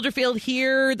 Soldier Field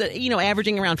here,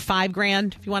 averaging around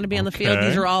 $5,000 if you want to be on the field. Okay.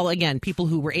 These are all, again, people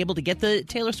who were able to get the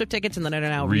Taylor Swift tickets and then are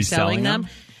now Reselling reselling them. them?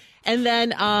 And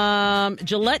then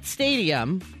Gillette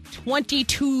Stadium,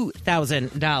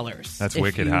 $22,000. That's if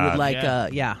wicked you hot. Would like,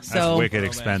 That's so wicked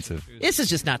expensive. this is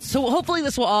just nuts. So hopefully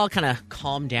this will all kind of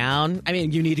calm down. I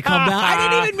mean, you need to calm down. I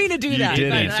didn't even mean to do You that.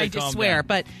 didn't. I just swear.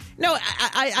 But no,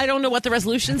 I don't know what the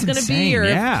resolution's going to be, insane, or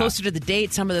yeah. if closer to the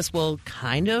date, some of this will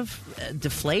kind of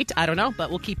deflate. I don't know, but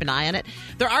we'll keep an eye on it.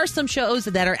 There are some shows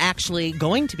that are actually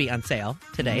going to be on sale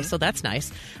today, so that's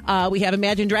nice. We have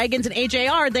Imagine Dragons and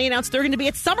AJR. They announced they're going to be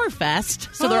at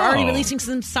Summerfest, so they're already releasing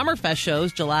some Summerfest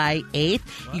shows July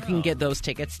 8th. You can get those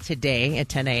tickets today at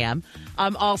 10 a.m.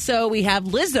 Also, we have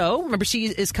Lizzo. Remember, she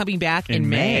is coming back in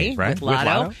May right? with With Lotto.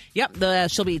 Lotto? Yep,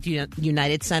 she'll be at the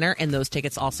United Center, and those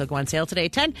tickets also go on sale today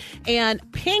at 10. And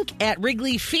Pink at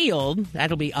Wrigley Field,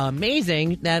 that'll be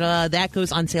amazing. That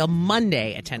goes on sale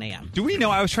Monday at 10 a.m. Do we know?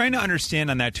 I was trying to understand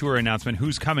on that tour announcement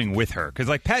who's coming with her. Because,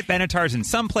 Pat Benatar's in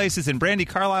some places and Brandy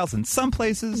Carlisle's in some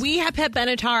places. We have Pat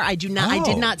Benatar. I did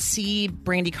not see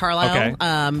Brandy Carlisle, Okay.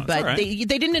 but all right. they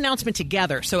did an announcement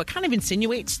together, so it kind of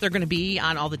insinuates they're going to be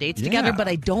on all the dates together. Yeah. But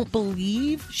I don't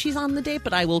believe she's on the date.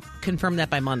 But I will confirm that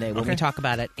by Monday when we talk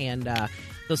about it, and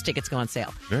those tickets go on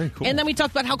sale. Very cool. And then we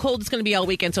talked about how cold it's going to be all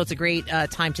weekend, so it's a great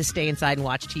time to stay inside and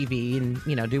watch TV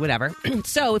and do whatever.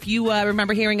 So if you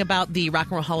remember hearing about the Rock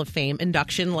and Roll Hall of Fame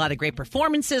induction, a lot of great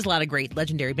performances, a lot of great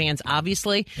legendary bands,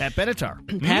 obviously. Pat Benatar.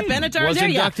 Pat Benatar, was there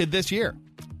you go. inducted this year.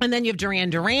 And then you have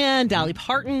Duran Duran, Dolly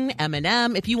Parton,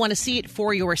 Eminem. If you want to see it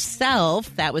for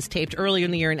yourself, that was taped earlier in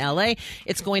the year in L.A.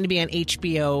 It's going to be on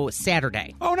HBO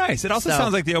Saturday. Oh, nice. It also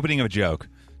sounds like the opening of a joke.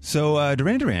 So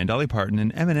Duran Duran, Dolly Parton,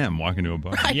 and Eminem walk into a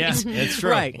bar. Right. Yes, it's true.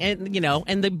 Right. And,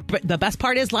 and the best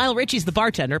part is Lionel Richie's the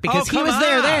bartender because he come was on.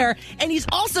 there, and he's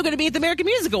also going to be at the American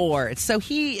Music Awards. So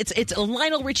it's a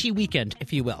Lionel Richie weekend,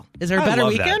 if you will. Is there a I better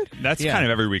love weekend? That. That's Yeah. kind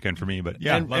of every weekend for me, but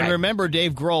yeah. And, love and it. remember,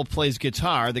 Dave Grohl plays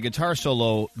guitar, the guitar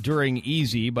solo during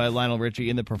Easy by Lionel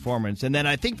Richie in the performance. And then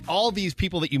I think all these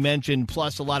people that you mentioned,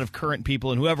 plus a lot of current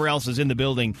people and whoever else is in the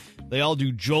building, they all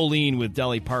do Jolene with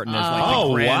Dolly Parton as like Oh,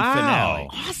 the grand wow. finale.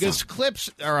 Awesome. Because clips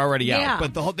are already Yeah.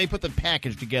 out, but they put the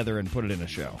package together and put it in a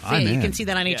show. So you can see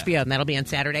that on HBO, and that'll be on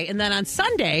Saturday. And then on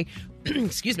Sunday,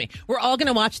 excuse me, we're all going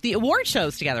to watch the award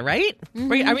shows together, right?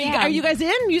 Are you guys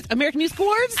in American Music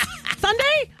Awards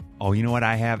Sunday? Oh, you know what?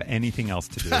 I have anything else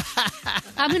to do.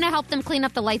 I'm going to help them clean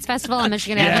up the Lights Festival on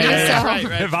Michigan Avenue.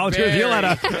 Right. Volunteer with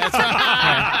Violetta.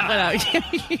 That's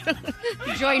right.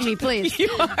 But, Join me, please. you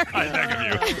are. I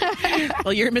beg of you.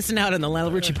 Well, you're missing out on the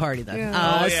Lionel Richie party then.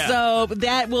 Yeah. So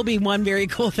that will be one very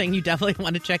cool thing you definitely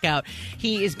want to check out.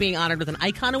 He is being honored with an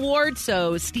Icon Award,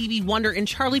 so Stevie Wonder and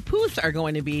Charlie Puth are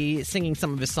going to be singing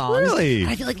some of his songs. Really?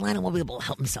 I feel like Lionel won't be able to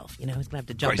help himself. He's going to have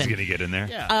to jump He's in. going to get in there.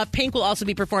 Yeah. Pink will also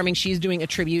be performing. She's doing a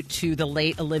tribute to the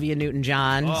late Olivia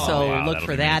Newton-John. So wow, look that'll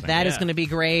for be that. amazing. That is Yeah. going to be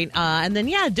great. And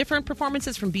then, different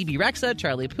performances from BB Rexa,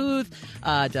 Charlie Puth,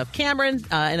 Dove Cameron,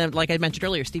 and then, like I mentioned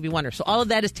earlier, Stevie Wonder. So all of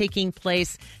that is taking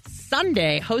place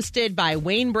Sunday, hosted by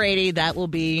Wayne Brady. That will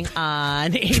be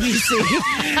on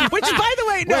ABC. Which, by the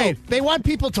way, no. Wait, they want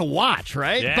people to watch,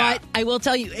 right? Yeah. But I will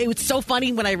tell you, it was so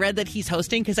funny when I read that he's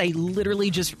hosting because I literally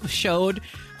just showed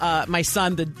my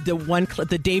son the Dave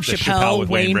The Chappelle, Chappelle with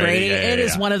Wayne Brady. Yeah, It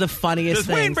is yeah. one of the funniest Does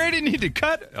things. Wayne Brady need to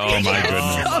cut? Oh, my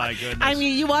goodness. Oh, my goodness. I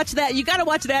mean, you watch that. You got to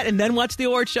watch that and then watch the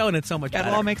award show, and it's so much That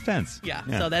better. all makes sense. Yeah.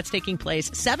 So that's taking place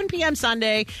 7 p.m.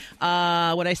 Sunday.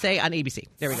 What I say on ABC.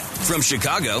 There we go. From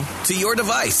Chicago to your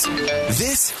device,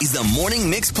 this is the Morning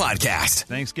Mix Podcast.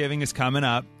 Thanksgiving is coming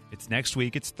up. It's next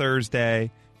week. It's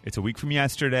Thursday. It's a week from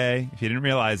yesterday, if you didn't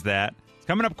realize that. It's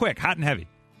coming up quick, hot and heavy.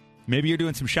 Maybe you're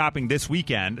doing some shopping this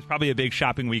weekend. It's probably a big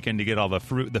shopping weekend to get all the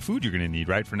food you're going to need,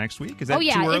 right, for next week? Is that too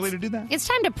early to do that? It's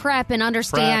time to prep and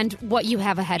understand what you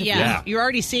have ahead of you. Yeah. You're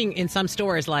already seeing in some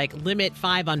stores like limit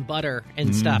 5 on butter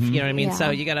and stuff. You know what I mean? Yeah.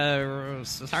 So you got to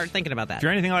start thinking about that. If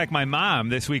you're anything like my mom,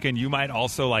 this weekend you might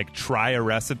also like try a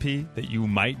recipe that you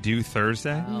might do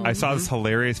Thursday. I saw this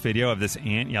hilarious video of this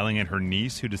aunt yelling at her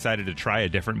niece who decided to try a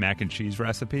different mac and cheese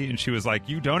recipe, and she was like,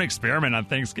 "You don't experiment on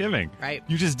Thanksgiving, Right.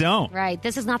 You just don't." Right.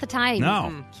 This is not the time,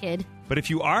 No. kid. But if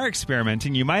you are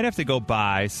experimenting, you might have to go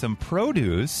buy some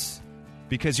produce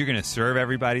because you're going to serve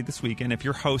everybody this weekend. If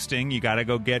you're hosting, you got to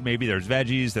go get maybe there's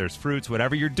veggies, there's fruits,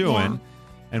 whatever you're doing. Yeah.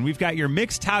 And we've got your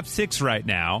mixed top 6 right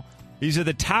now. These are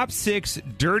the top 6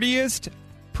 dirtiest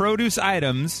produce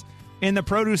items in the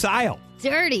produce aisle.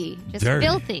 Dirty. Just Dirty.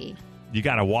 filthy. You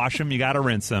got to wash them, you got to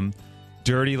rinse them.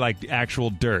 Dirty like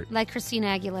actual dirt. Like Christina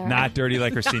Aguilera. Not dirty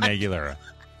like Christina Aguilera.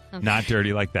 Not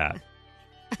dirty like that.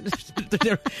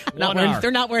 they're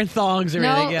not wearing thongs or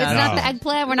No, anything. it's not the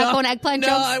eggplant. We're not going eggplant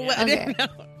jokes. Okay.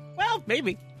 Well,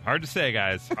 maybe. Hard to say,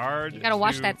 guys. Hard. You gotta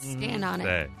watch to that scan on it.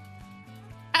 say.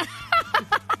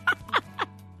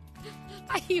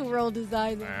 He rolled his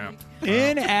eyes.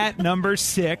 In at number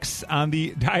 6 on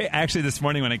the. Actually, this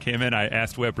morning when I came in, I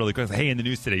asked Whip really quick, "Hey, in the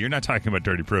news today, you're not talking about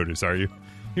dirty produce, are you?"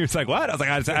 He was like, "What?" I was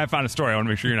like, "I found a story. I want to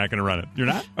make sure you're not going to run it. You're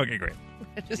not? Okay, great."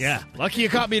 Yeah, lucky you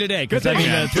caught me today. Because Good I mean,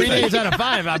 thing. 3 days out of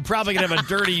 5, I'm probably gonna have a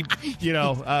dirty,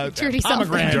 Dirty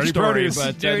pomegranate something. story, Dirty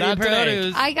but Dirty not today.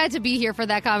 produce. I got to be here for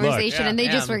that conversation, and they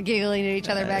just were giggling at each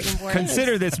other back and forth.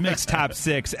 Consider this mixed top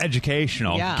 6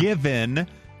 educational, Yeah. given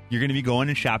you're going to be going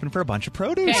and shopping for a bunch of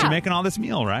produce. Yeah. You're making all this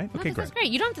meal, right? No, Okay, this great. is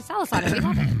great. You don't have to sell us on it. We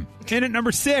love it. In at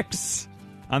number 6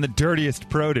 on the dirtiest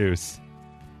produce,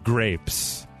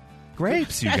 grapes.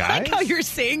 Grapes, you I guys. like how you're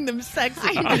saying them sexy.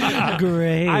 I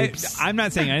Grapes. I'm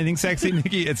not saying anything sexy,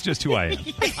 Nikki. It's just who I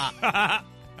am.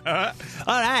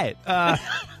 All right.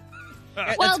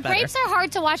 well, grapes are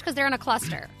hard to watch because they're in a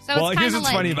cluster. So Well, it's here's kind of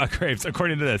what's like funny about grapes,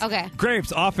 according to this. Okay.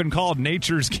 Grapes, often called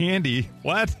nature's candy.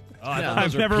 What? I thought I've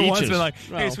those were never once peaches. been like,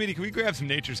 hey, Well. sweetie, can we grab some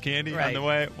nature's candy on Right. the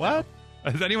way? What?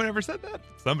 Has anyone ever said that?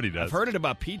 Somebody does. I've heard it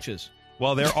about peaches.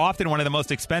 Well, they're often one of the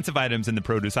most expensive items in the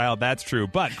produce aisle. That's true.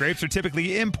 But grapes are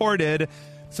typically imported,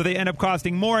 so they end up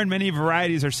costing more, and many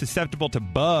varieties are susceptible to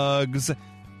bugs,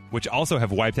 which also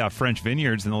have wiped out French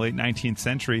vineyards in the late 19th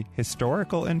century.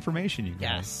 Historical information, you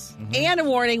guys. Yes. And a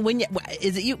warning: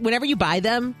 whenever you buy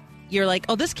them, you're like,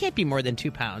 "Oh, this can't be more than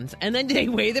 2 pounds," and then they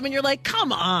weigh them, and you're like,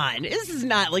 "Come on, this is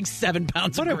not like 7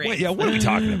 pounds of grapes." What are we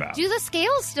talking about? Do the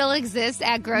scales still exist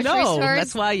at grocery No, stores?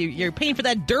 that's why you're paying for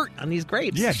that dirt on these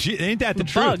grapes. Yeah, ain't that the The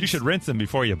truth? bugs. You should rinse them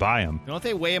before you buy them. Don't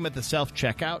they weigh them at the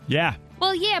self-checkout? Yeah,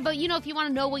 Well, yeah, but if you want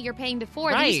to know what you're paying before,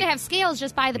 they Right. used to have scales.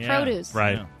 Just buy the Yeah. produce.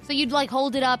 right. Yeah. So you'd like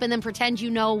hold it up and then pretend you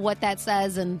know what that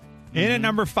says. And In at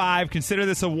number 5, consider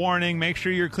this a warning. Make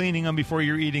sure you're cleaning them before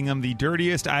you're eating them. The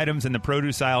dirtiest items in the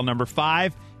produce aisle. Number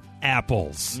 5,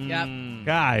 apples. Yep.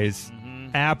 Guys,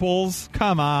 apples,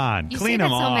 come on. you Clean say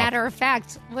them that so off. matter of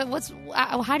fact.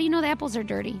 How do you know the apples are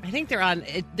dirty? I think they're on.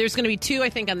 There's going to be 2, I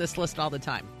think, on this list all the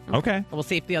time. Okay. We'll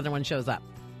see if the other one shows up.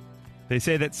 They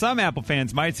say that some apple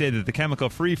fans might say that the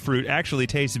chemical-free fruit actually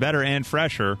tastes better and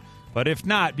fresher. But if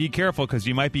not, be careful because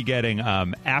you might be getting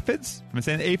aphids. Am I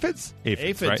saying aphids?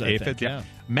 Aphids, right? I Aphids, think, yeah.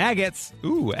 Maggots,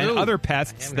 and Ooh. other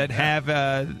pests that have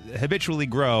habitually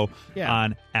grow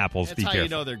on apples. That's be how careful. you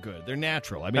know they're good. They're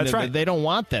natural. I mean, That's they, right. they don't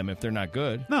want them if they're not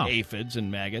good. No. Aphids and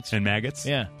maggots. And maggots?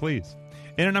 Yeah. Please.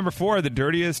 In at number 4, the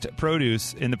dirtiest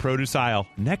produce in the produce aisle,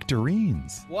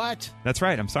 nectarines. What? That's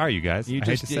right. I'm sorry, you guys. You I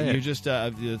just, hate to say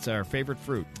it. it's our favorite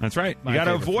fruit. That's right. My You got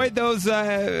to favorite avoid those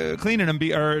cleaning them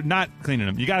or not cleaning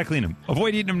them. You got to clean them.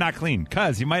 Avoid eating them not clean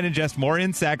because you might ingest more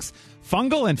insects,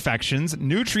 fungal infections,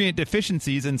 nutrient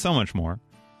deficiencies, and so much more.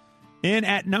 In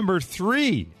at number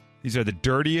 3, these are the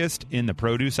dirtiest in the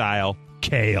produce aisle,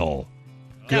 kale.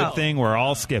 Good thing we're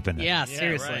all skipping it. Yeah,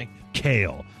 seriously. right.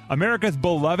 Kale, America's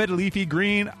beloved leafy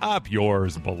green, up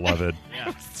yours, beloved.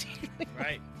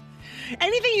 Right.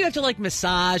 Anything you have to like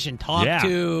massage and talk Yeah.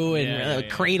 to and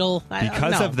cradle.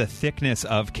 Because no. of the thickness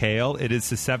of kale, it is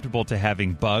susceptible to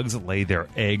having bugs lay their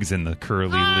eggs in the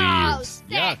curly leaves.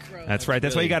 Yuck. That's right.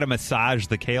 That's why you got to massage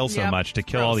the kale so Yep. much to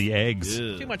kill all the eggs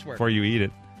Too much work. before you eat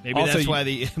it. Maybe Also, that's you-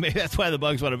 why that's why the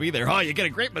bugs want to be there. Oh, you get a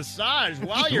great massage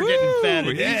while you're getting fed.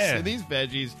 Woo, in yeah. these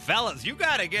veggies. Fellas, you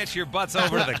got to get your butts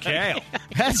over to the kale.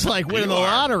 That's like winning the You are.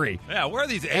 lottery. Yeah, where are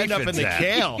these End up in aphids the at?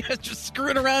 kale. Just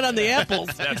screwing around on the apples.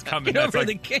 That's coming. Get That's over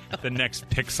like the kale. the next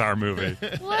Pixar movie.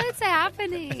 What's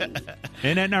happening?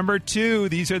 And at number 2,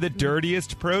 these are the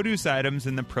dirtiest produce items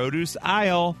in the produce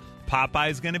aisle.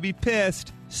 Popeye's going to be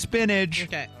pissed. Spinach.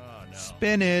 Okay.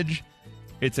 Spinach.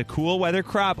 It's a cool weather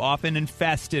crop often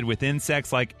infested with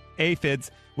insects like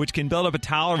aphids, which can build up a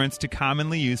tolerance to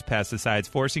commonly used pesticides,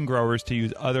 forcing growers to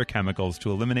use other chemicals to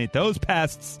eliminate those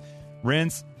pests.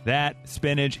 Rinse that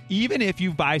spinach. Even if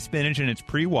you buy spinach and it's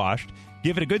pre-washed,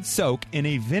 give it a good soak in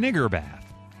a vinegar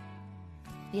bath.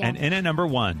 Yeah. And in at number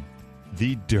 1,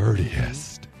 the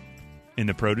dirtiest in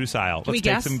the produce aisle. Can we Let's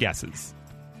take guess? some guesses.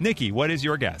 Nikki, what is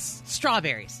your guess?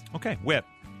 Strawberries. Okay, Whip.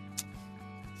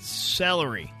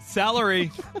 Celery.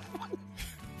 Celery.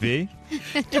 V?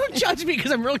 Don't judge me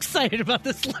because I'm real excited about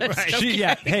this list. Okay?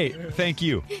 Yeah, hey, thank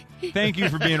you. Thank you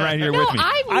for being right here No, with me.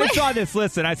 I with- saw this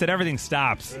list and I said everything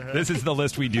stops. This is the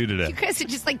list we do today. You guys are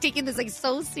just like taking this like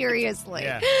so seriously.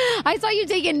 Yeah. I saw you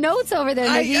taking notes over there,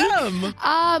 I Nikki. am.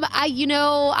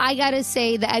 I gotta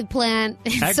say the eggplant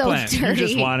is Eggplant, so you dirty.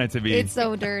 just want it to be. It's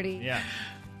so dirty. Yeah.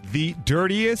 The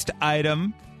dirtiest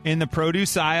item in the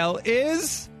produce aisle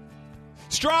is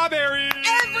strawberries.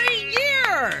 Every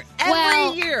year. Well,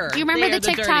 Every year. do you remember They are the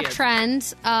TikTok dirtiest.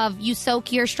 trend of you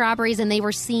soak your strawberries and they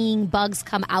were seeing bugs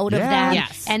come out of Yeah. them?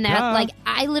 Yes. And that, Duh. like,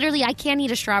 I can't eat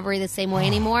a strawberry the same way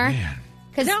anymore.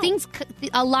 Because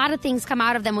a lot of things come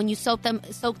out of them when you soak them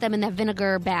in that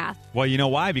vinegar bath. Well, you know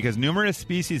why? Because numerous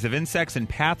species of insects and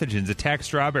pathogens attack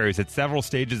strawberries at several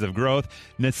stages of growth,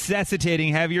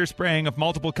 necessitating heavier spraying of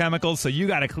multiple chemicals, so you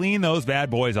got to clean those bad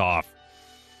boys off.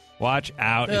 Watch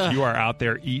out if you are out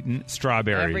there eating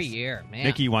strawberries. Every year, man.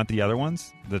 Nikki, you want the other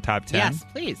ones? The top 10? Yes,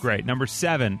 please. Great. Number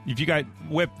 7. If you guys,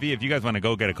 Whip V, if you guys want to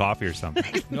go get a coffee or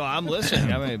something. No, I'm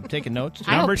listening. I'm taking notes.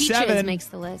 I Number hope peaches 7. makes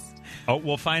the list. Oh,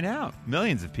 we'll find out.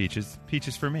 Millions of peaches.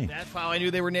 Peaches for me. That's how I knew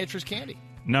they were nature's candy.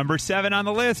 Number 7 on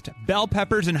the list, bell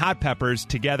peppers and hot peppers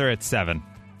together at 7.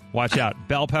 Watch out.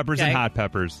 Bell peppers and Okay. hot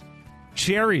peppers.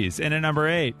 Cherries in at number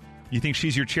 8. You think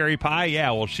she's your cherry pie?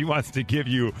 Yeah, well, she wants to give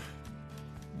you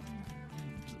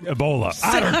Ebola.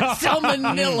 I don't know.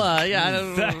 Salmonella. Yeah, I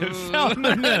don't know.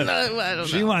 Salmonella. I don't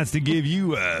She know. wants to give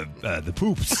you the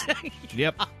poops.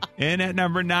 Yep. And at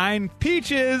number 9,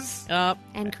 peaches.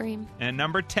 And cream. And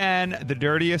number 10, the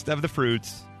dirtiest of the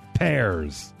fruits,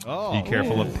 pears. Oh. Be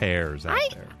careful of pears out I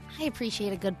there.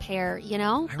 appreciate a good pear, you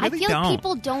know? I really feel don't. like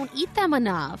people don't eat them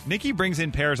enough. Nikki brings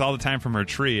in pears all the time from her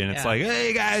tree, and it's Yeah. like,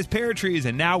 hey, guys, pear trees.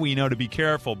 And now we know to be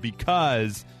careful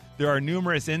because there are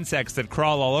numerous insects that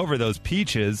crawl all over those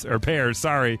peaches, or pears,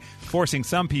 sorry, forcing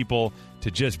some people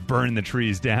to just burn the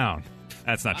trees down.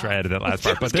 That's not true. I added that last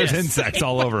part, but there's gonna insects say.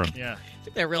 all over them. Yeah.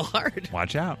 They're real hard.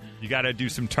 Watch out. You got to do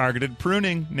some targeted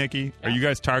pruning, Nikki. Are you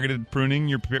guys targeted pruning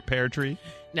your pear tree?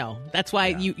 No, that's why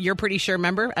you're pretty sure.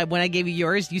 Remember when I gave you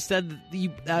yours, you said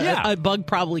Yeah. a bug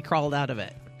probably crawled out of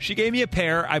it. She gave me a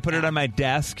pear. I put it on my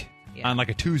desk on like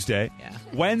a Tuesday. Yeah.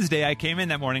 Wednesday, I came in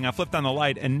that morning. I flipped on the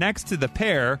light, and next to the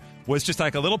pear was just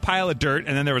like a little pile of dirt,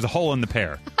 and then there was a hole in the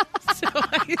pear.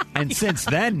 And since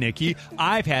then, Nikki,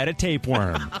 I've had a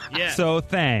tapeworm. Yeah. So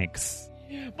thanks.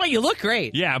 Well, you look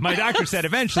great. Yeah, my doctor said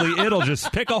eventually it'll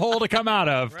just pick a hole to come out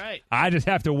of. Right. I just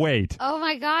have to wait. Oh,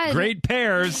 my God. Great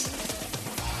pears.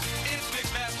 It's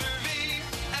Mixmaster V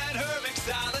and her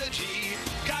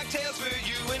mixology. Cocktails for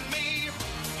you and me.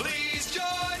 Please join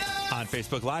us. On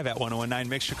Facebook Live at 1019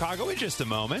 Mix Chicago in just a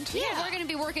moment. Yeah, we're going to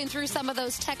be working through some of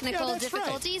those technical Yeah, that's right.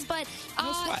 difficulties, but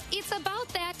sweat. it's about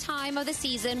that time of the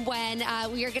season when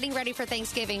we are getting ready for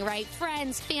Thanksgiving, right?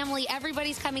 Friends, family,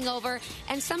 everybody's coming over,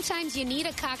 and sometimes you need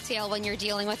a cocktail when you're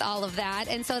dealing with all of that,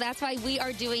 and so that's why we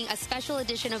are doing a special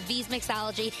edition of V's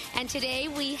Mixology, and today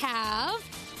we have...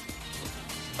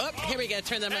 Oh, here we go.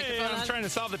 Turn that Hey, microphone I'm on. trying to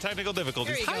solve the technical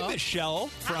difficulties. There you Hi, go. Michelle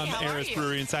from Hi, how are Eris you?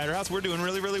 Brewery Insider House. We're doing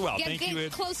really, really well. Get, Thank you.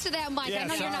 close to that mic. Yeah, I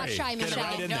know you're not sorry. shy, Get it Michelle.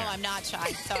 right in No, there. I'm not shy.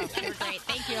 So you're great.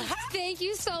 Thank you. Thank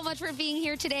you so much for being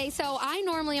here today. So I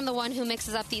normally am the one who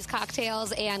mixes up these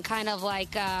cocktails and kind of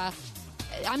like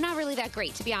I'm not really that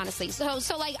great, to be honestly. So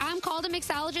like I'm called a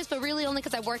mixologist, but really only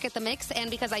because I work at the mix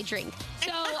and because I drink.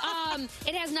 So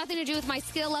It has nothing to do with my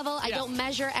skill level. I don't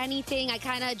measure anything. I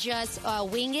kind of just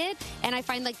wing it, and I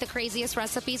find like the craziest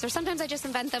recipes, or sometimes I just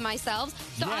invent them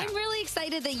myself. So I'm really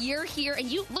excited that you're here,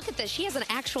 and you look at this. She has an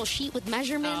actual sheet with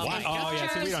measurements. Oh, yeah,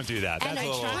 so we don't do that. And That's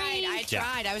a little... I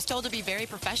tried. I was told to be very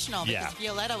professional because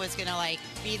Violetta was going to like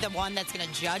be the one that's going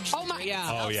to judge. Oh my!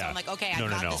 So I'm like, okay, No, I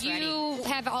got this ready. You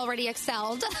have already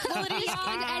excelled. Well, it is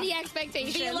beyond any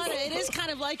expectations. Violetta, it is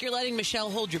kind of like you're letting Michelle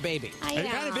hold your baby. I know.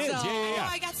 It kind of is. Yeah.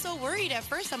 I got so worried at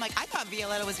first. I'm like, I thought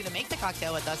Violetta was going to make the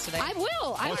cocktail with us today. I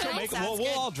will. I will.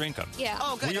 We'll all drink them. Yeah.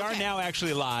 Oh, good. We are now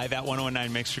actually live at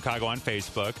 1019 Mix Chicago on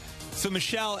Facebook. So,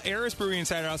 Michelle, Eris Brewery and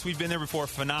Cider House, we've been there before,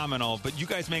 phenomenal. But you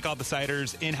guys make all the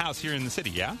ciders in-house here in the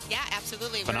city, yeah? Yeah,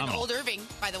 absolutely. Phenomenal. We're in Old Irving,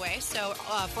 by the way. So,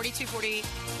 4240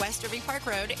 West Irving Park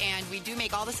Road. And we do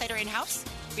make all the cider in-house.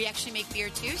 We actually make beer,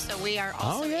 too. So, we are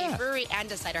also a brewery and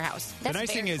a cider house. The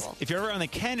nice thing is, if you're ever on the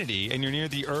Kennedy and you're near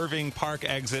the Irving Park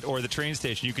exit or the train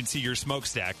station, you can see your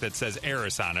smokestack that says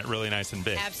Eris on it, really nice and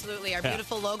big. Absolutely. Our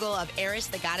beautiful logo of Eris,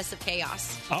 the goddess of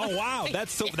chaos. Oh, wow.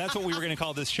 That's what we were going to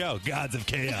call this show, Gods of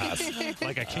Chaos.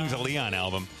 Like a Kings of Leon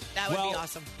album. That would be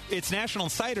awesome. It's National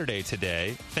Cider Day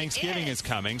today. Thanksgiving is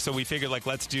coming, so we figured,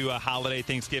 let's do a holiday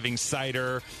Thanksgiving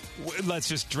cider. Let's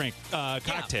just drink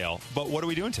cocktail. Yeah. But what are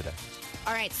we doing today?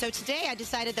 All right, so today I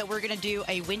decided that we're going to do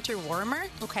a winter warmer.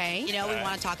 Okay. You know, we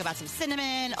want to talk about some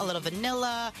cinnamon, a little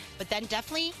vanilla, but then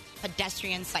definitely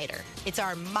pedestrian cider. It's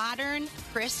our modern,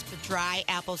 crisp, dry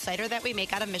apple cider that we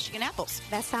make out of Michigan apples.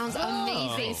 That sounds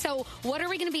amazing. So what are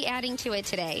we going to be adding to it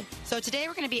today? So today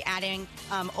we're going to be adding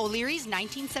O'Leary's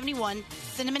 1971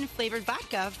 cinnamon-flavored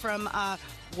vodka from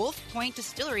Wolf Point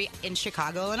Distillery in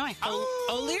Chicago, Illinois.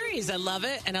 O'Leary's, I love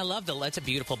it, and I love it's a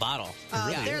beautiful bottle.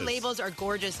 Their labels are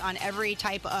gorgeous on every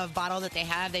type of bottle that they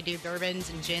have. They do bourbons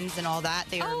and gins and all that.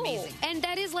 They are amazing. And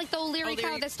that is like the O'Leary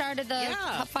cow that started the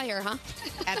fire, huh?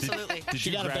 Absolutely.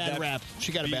 She got a bad rap.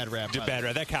 She got a bad rap.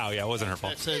 That cow, it wasn't her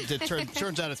fault. It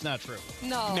turns out it's not true.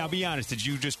 No. Now, be honest. Did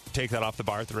you just take that off the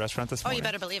bar at the restaurant this morning? Oh, you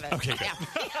better believe it. Okay, good.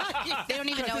 Yeah. They don't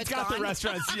even know it's got gone. the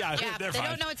restaurants. Yeah, they're they fine.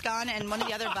 don't know it's gone. And one of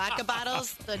the other vodka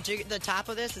bottles, the top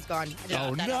of this is gone.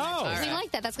 Oh, no. We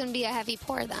like that. That's going to be a heavy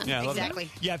pour then. Yeah, exactly.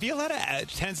 Yeah, Violetta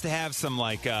tends to have some,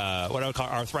 what I would call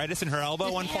arthritis in her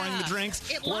elbow when pouring the drinks,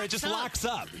 where it just locks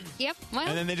up. Yep. Well,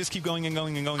 and then they just keep going and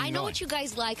going and going. I know what you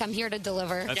guys like. I'm here to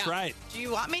deliver. That's right. Do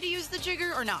you want me to use the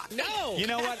jigger or not? No. You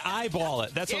know what? Eyeball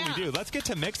it. That's what we do. Let's get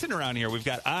to mixing around here. We've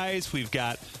got ice. We've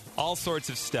got all sorts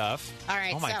of stuff. All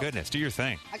right. Oh, my goodness. Do your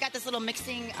thing. I got this little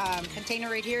mixing container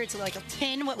right here. It's like a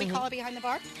tin, what we call it behind the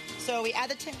bar. So we add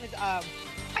the tin with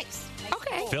ice.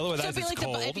 Okay. Fill it with ice. It's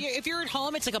cold. If you're at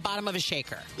home, it's like a bottom of a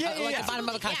shaker. Like the bottom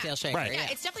of a cocktail shaker. Right. Yeah,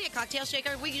 it's definitely a cocktail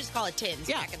shaker. We just call it tins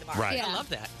back in the bar. Right. I love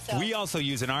that. So, We also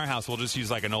use in our house, we'll just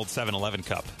use like an old 7-Eleven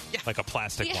cup, like a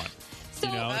plastic one. So,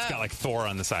 it's got like Thor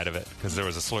on the side of it because there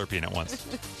was a Slurpee in it once.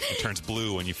 It turns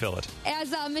blue when you fill it.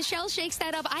 As Michelle shakes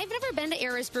that up, I've never been to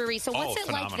Eris Brewery, so what's it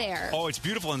phenomenal. like there? Oh, it's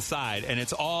beautiful inside, and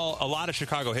it's a lot of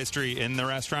Chicago history in the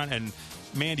restaurant. And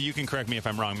Mandy, you can correct me if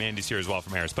I'm wrong. Mandy's here as well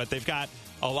from Eris, but they've got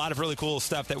a lot of really cool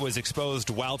stuff that was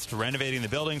exposed whilst renovating the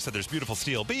building. So there's beautiful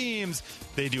steel beams.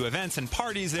 They do events and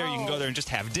parties there. You can go there and just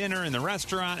have dinner in the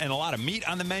restaurant, and a lot of meat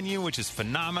on the menu, which is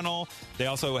phenomenal. They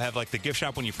also have like the gift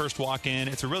shop when you first walk in.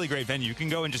 It's a really great venue. You can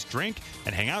go and just drink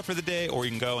and hang out for the day, or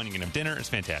you can go and you can have dinner. It's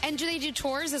fantastic. And do they do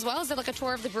tours as well? Is it like a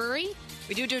tour of the brewery?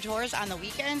 We do tours on the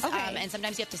weekends, and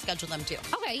sometimes you have to schedule them too.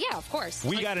 Okay, yeah, of course.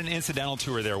 We got an incidental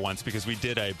tour there once because we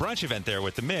did a brunch event there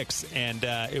with the Mix, and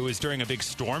it was during a big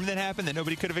storm that happened that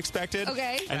nobody could have expected.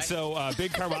 Okay. And so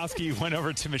Big Karwowski went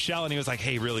over to Michelle, and he was like,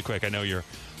 hey, really quick, I know your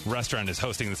restaurant is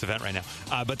hosting this event right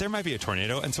now, but there might be a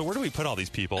tornado, and so where do we put all these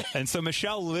people? And so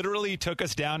Michelle literally took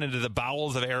us down into the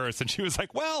bowels of Eris, and she was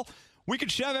like, well, we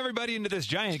could shove everybody into this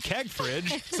giant keg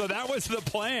fridge. So that was the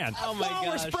plan. Oh, my gosh.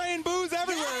 We're spraying booze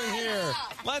everywhere in here.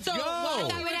 Let's go.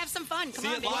 We would have some fun. Come See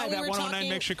on, it live at 109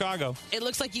 Mix Chicago. It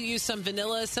looks like you used some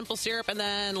vanilla, simple syrup, and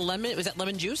then lemon. Was that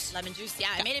lemon juice? Lemon juice, yeah.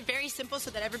 I made it very simple so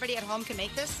that everybody at home can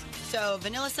make this. So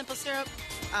vanilla simple syrup,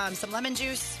 some lemon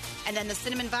juice, and then the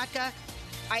cinnamon vodka,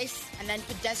 ice, and then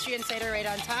pedestrian cider right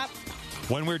on top.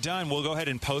 When we're done, we'll go ahead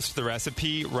and post the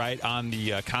recipe right on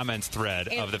the comments thread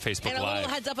of the Facebook and a Live.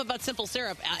 little heads up about simple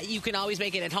syrup. You can always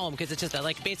make it at home because it's just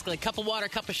basically a cup of water,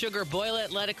 cup of sugar, boil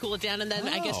it, let it cool it down, and then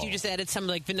I guess you just added some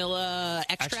vanilla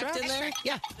extract in there.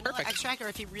 Yeah, perfect. Extract, or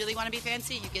if you really want to be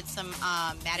fancy, you get some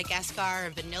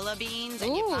Madagascar vanilla beans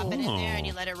and you pop it in there and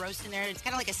you let it roast in there. It's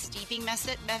kind of like a steeping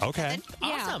method. Okay.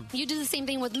 Awesome. You do the same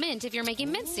thing with mint if you're making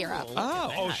mint syrup.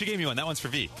 Oh, she gave me one. That one's for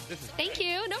V. Thank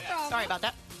you. No problem. Sorry about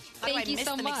that. Thank you I missed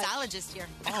so the much. mixologist here.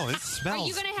 Oh, it smells Are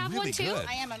you going to have really one too? good.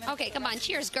 I am. Okay, come on.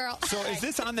 Cheers, girl. So is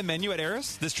this on the menu at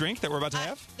Eris, this drink that we're about to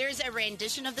have? There's a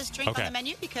rendition of this drink Okay. on the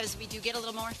menu because we do get a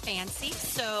little more fancy.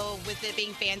 So with it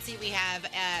being fancy, we have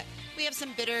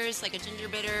some bitters, like a ginger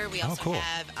bitter. We also cool.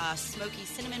 have smoky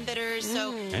cinnamon bitters.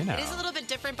 So Hey, now. it is a little bit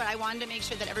different, but I wanted to make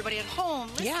sure that everybody at home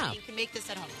listening can make this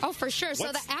at home. Oh, for sure. So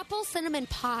What's- the apple cinnamon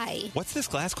pie. What's this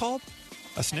glass called?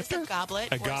 A snifter? It's a goblet.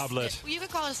 A or goblet. Well, you could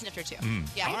call it a snifter too. All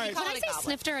Yeah, you right. can call When I it a say goblet.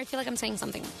 snifter, I feel like I'm saying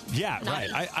something. Yeah,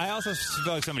 Nice. right. I also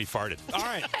feel like somebody farted. All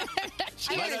right.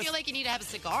 I always feel like you need to have a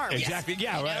cigar. Exactly.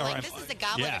 Yeah, You know, right, like, right. this is a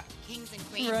goblet Yeah. of kings and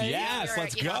queens. Right. Yes, You're,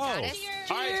 let's you know, go. goddess.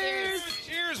 All right,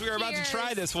 cheers. We are about to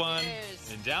try this one.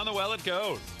 Cheers. And down the well it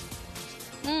goes.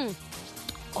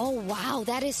 Oh, wow.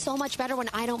 That is so much better when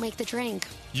I don't make the drink.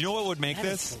 You know what would make That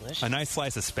is this? delicious. A nice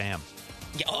slice of Spam.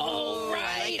 Oh,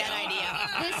 I like that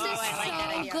idea. This is I like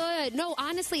that so idea. good. No,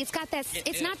 honestly, it's got that.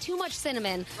 It's not too much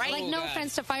cinnamon. Right. Like, Oh, no God.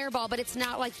 offense to Fireball, but it's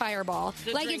not like Fireball.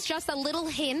 The Like, drink- it's just a little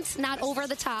hint, not over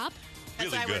the top.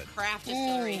 That's Really why good. we're craft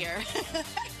distillery here.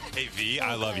 Hey, V,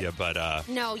 I love you, but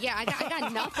No, yeah, I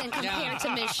got nothing compared to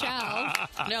Michelle.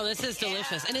 No, this is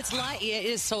delicious. And it's light. It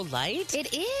is so light.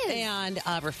 It is. And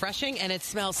refreshing, and it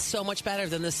smells so much better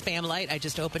than the Spam Light I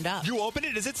just opened up. you open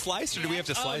it? Is it sliced, or do we have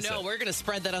to slice oh, no, it? we're going to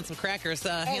spread that on some crackers. Oh,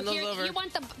 Hand those here, over. you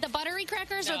want the buttery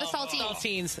crackers or the saltines?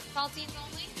 Saltines. Saltines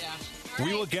only? Yeah.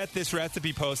 We will get this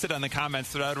recipe posted on the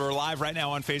comments thread. We're live right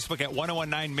now on Facebook at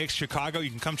 1019 Mix Chicago. You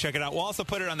can come check it out. We'll also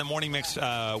put it on the Morning Mix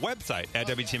website at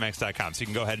WTMX.com, so you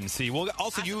can go ahead and see. We'll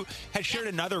also, you had shared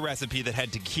another recipe that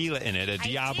had tequila in it, a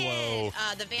Diablo.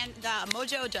 I did. The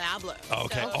Mojo Diablo.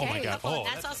 Okay. Oh, my God. Oh,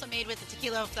 that's also made with the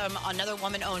tequila from another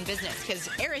woman-owned business because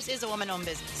Eris is a woman-owned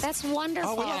business. That's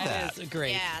wonderful. Oh, we love that. That's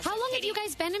great. Yeah. How so long have Katie- you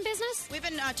guys been in business? We've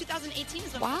been 2018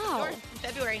 is when Wow. we started in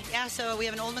February. Yeah, so we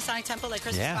have an old Masonic temple like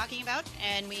Chris Yeah. was talking about,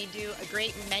 and we do a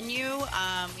great menu.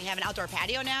 We have an outdoor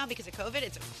patio now because of COVID.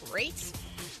 It's great.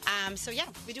 So yeah,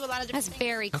 we do a lot of different That's things.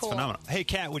 very That's cool. phenomenal. Hey,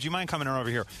 Kat, would you mind coming over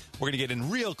here? We're going to get in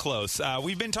real close.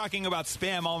 We've been talking about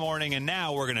Spam all morning, and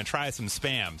now we're going to try some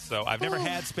Spam. So I've never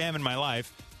had Spam in my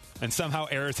life, and somehow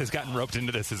Eris has gotten roped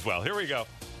into this as well. Here we go.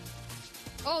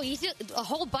 Oh, you did a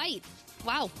whole bite.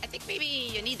 Wow. I think maybe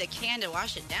you need the can to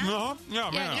wash it down. No, yeah,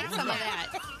 Yeah, man. get some of that.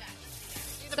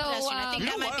 The So, pedestrian. I think You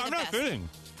that know might what? be I'm the not best. kidding.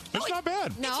 It's not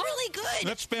bad. No? It's really good.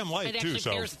 That's Spam light, It too, actually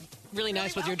so pairs really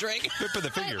nice with your drink. good for the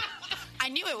figure. I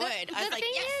knew it would. I The was like,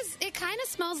 thing yes. is, it kind of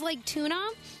smells like tuna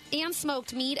and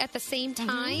smoked meat at the same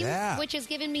time, Yeah. which is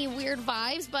giving me weird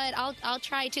vibes. But I'll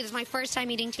try it too. This is my first time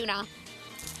eating tuna.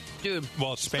 Dude.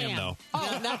 Well, it's Spam, though.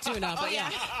 Oh, not tuna, but yeah.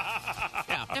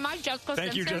 Am I Jessica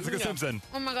Thank you, Simpson? Jessica Simpson.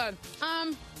 Oh my god.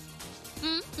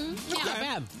 Not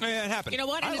bad. Yeah, it happened. You know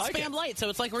what? And I it's like Spam it. Light, so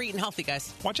it's like we're eating healthy,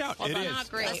 guys. Watch out. It is. Not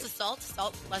great. Less the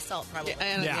salt, less salt, probably.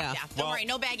 And, Yeah. Yeah, don't Well- worry,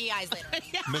 no baggy eyes later.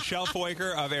 Michelle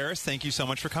Foiker of Eris, thank you so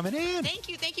much for coming in. Thank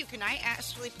you. Can I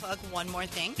actually plug one more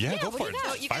thing? Yeah, go for it.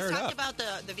 So you Fire guys it talked up.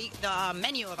 about the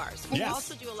menu of ours. We Yes.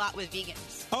 also do a lot with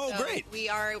vegans. Oh, So great. We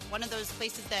are one of those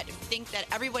places that think that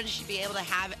everyone should be able to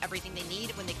have everything they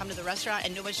need when they come to the restaurant,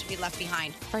 and nobody should be left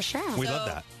behind. For sure. We So love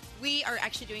that. We are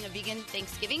actually doing a vegan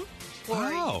Thanksgiving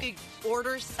where Oh. you could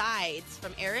order sides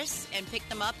from Eris and pick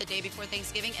them up the day before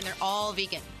Thanksgiving, and they're all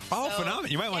vegan. Oh, So, phenomenal.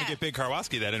 You might want to yeah, get Big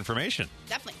Karwoski that information.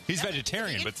 Definitely. He's Definitely.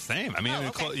 vegetarian, Vegan? but same. I mean, Oh,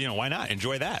 okay. why not?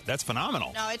 Enjoy that. That's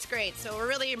phenomenal. No, it's great. So we're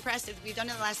really impressed. We've done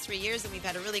it in the last 3 years, and we've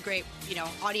had a really great,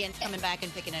 audience coming back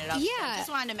and picking it up. So Yeah. I just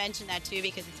wanted to mention that too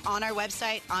because it's on our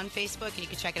website, on Facebook, and you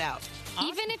can check it out.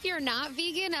 Even if you're not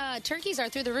vegan, turkeys are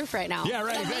through the roof right now. Yeah,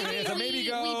 right, exactly. It's a maybe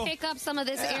go. We pick up some of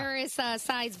this Eris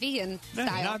size vegan Yeah,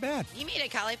 style. not bad. He made a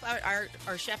cauliflower.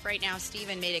 Our chef right now,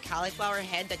 Steven, made a cauliflower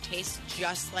head that tastes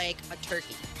just like a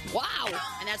turkey. Wow.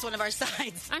 And that's one of our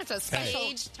sides. That's a special.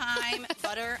 Sage, thyme,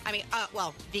 butter. I mean,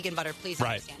 vegan butter, please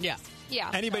Right. understand. Yeah. Yeah.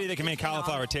 Anybody that can make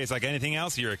cauliflower taste like anything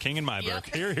else, you're a king in my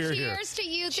book. Here, here, here. Cheers to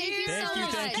you. Thank you Thank so you,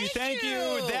 much. thank you, thank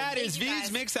you. That is V's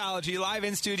Mixology, live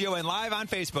in studio and live on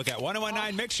Facebook at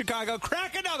 1019 Mix Chicago.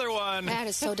 Crack another one. That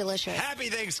is so delicious. Happy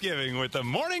Thanksgiving with the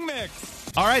Morning Mix.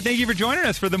 All right, thank you for joining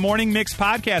us for the Morning Mix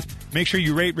podcast. Make sure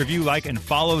you rate, review, like, and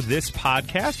follow this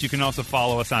podcast. You can also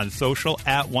follow us on social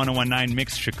at 1019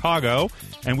 Mix Chicago.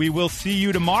 And we will see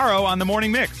you tomorrow on the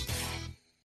Morning Mix.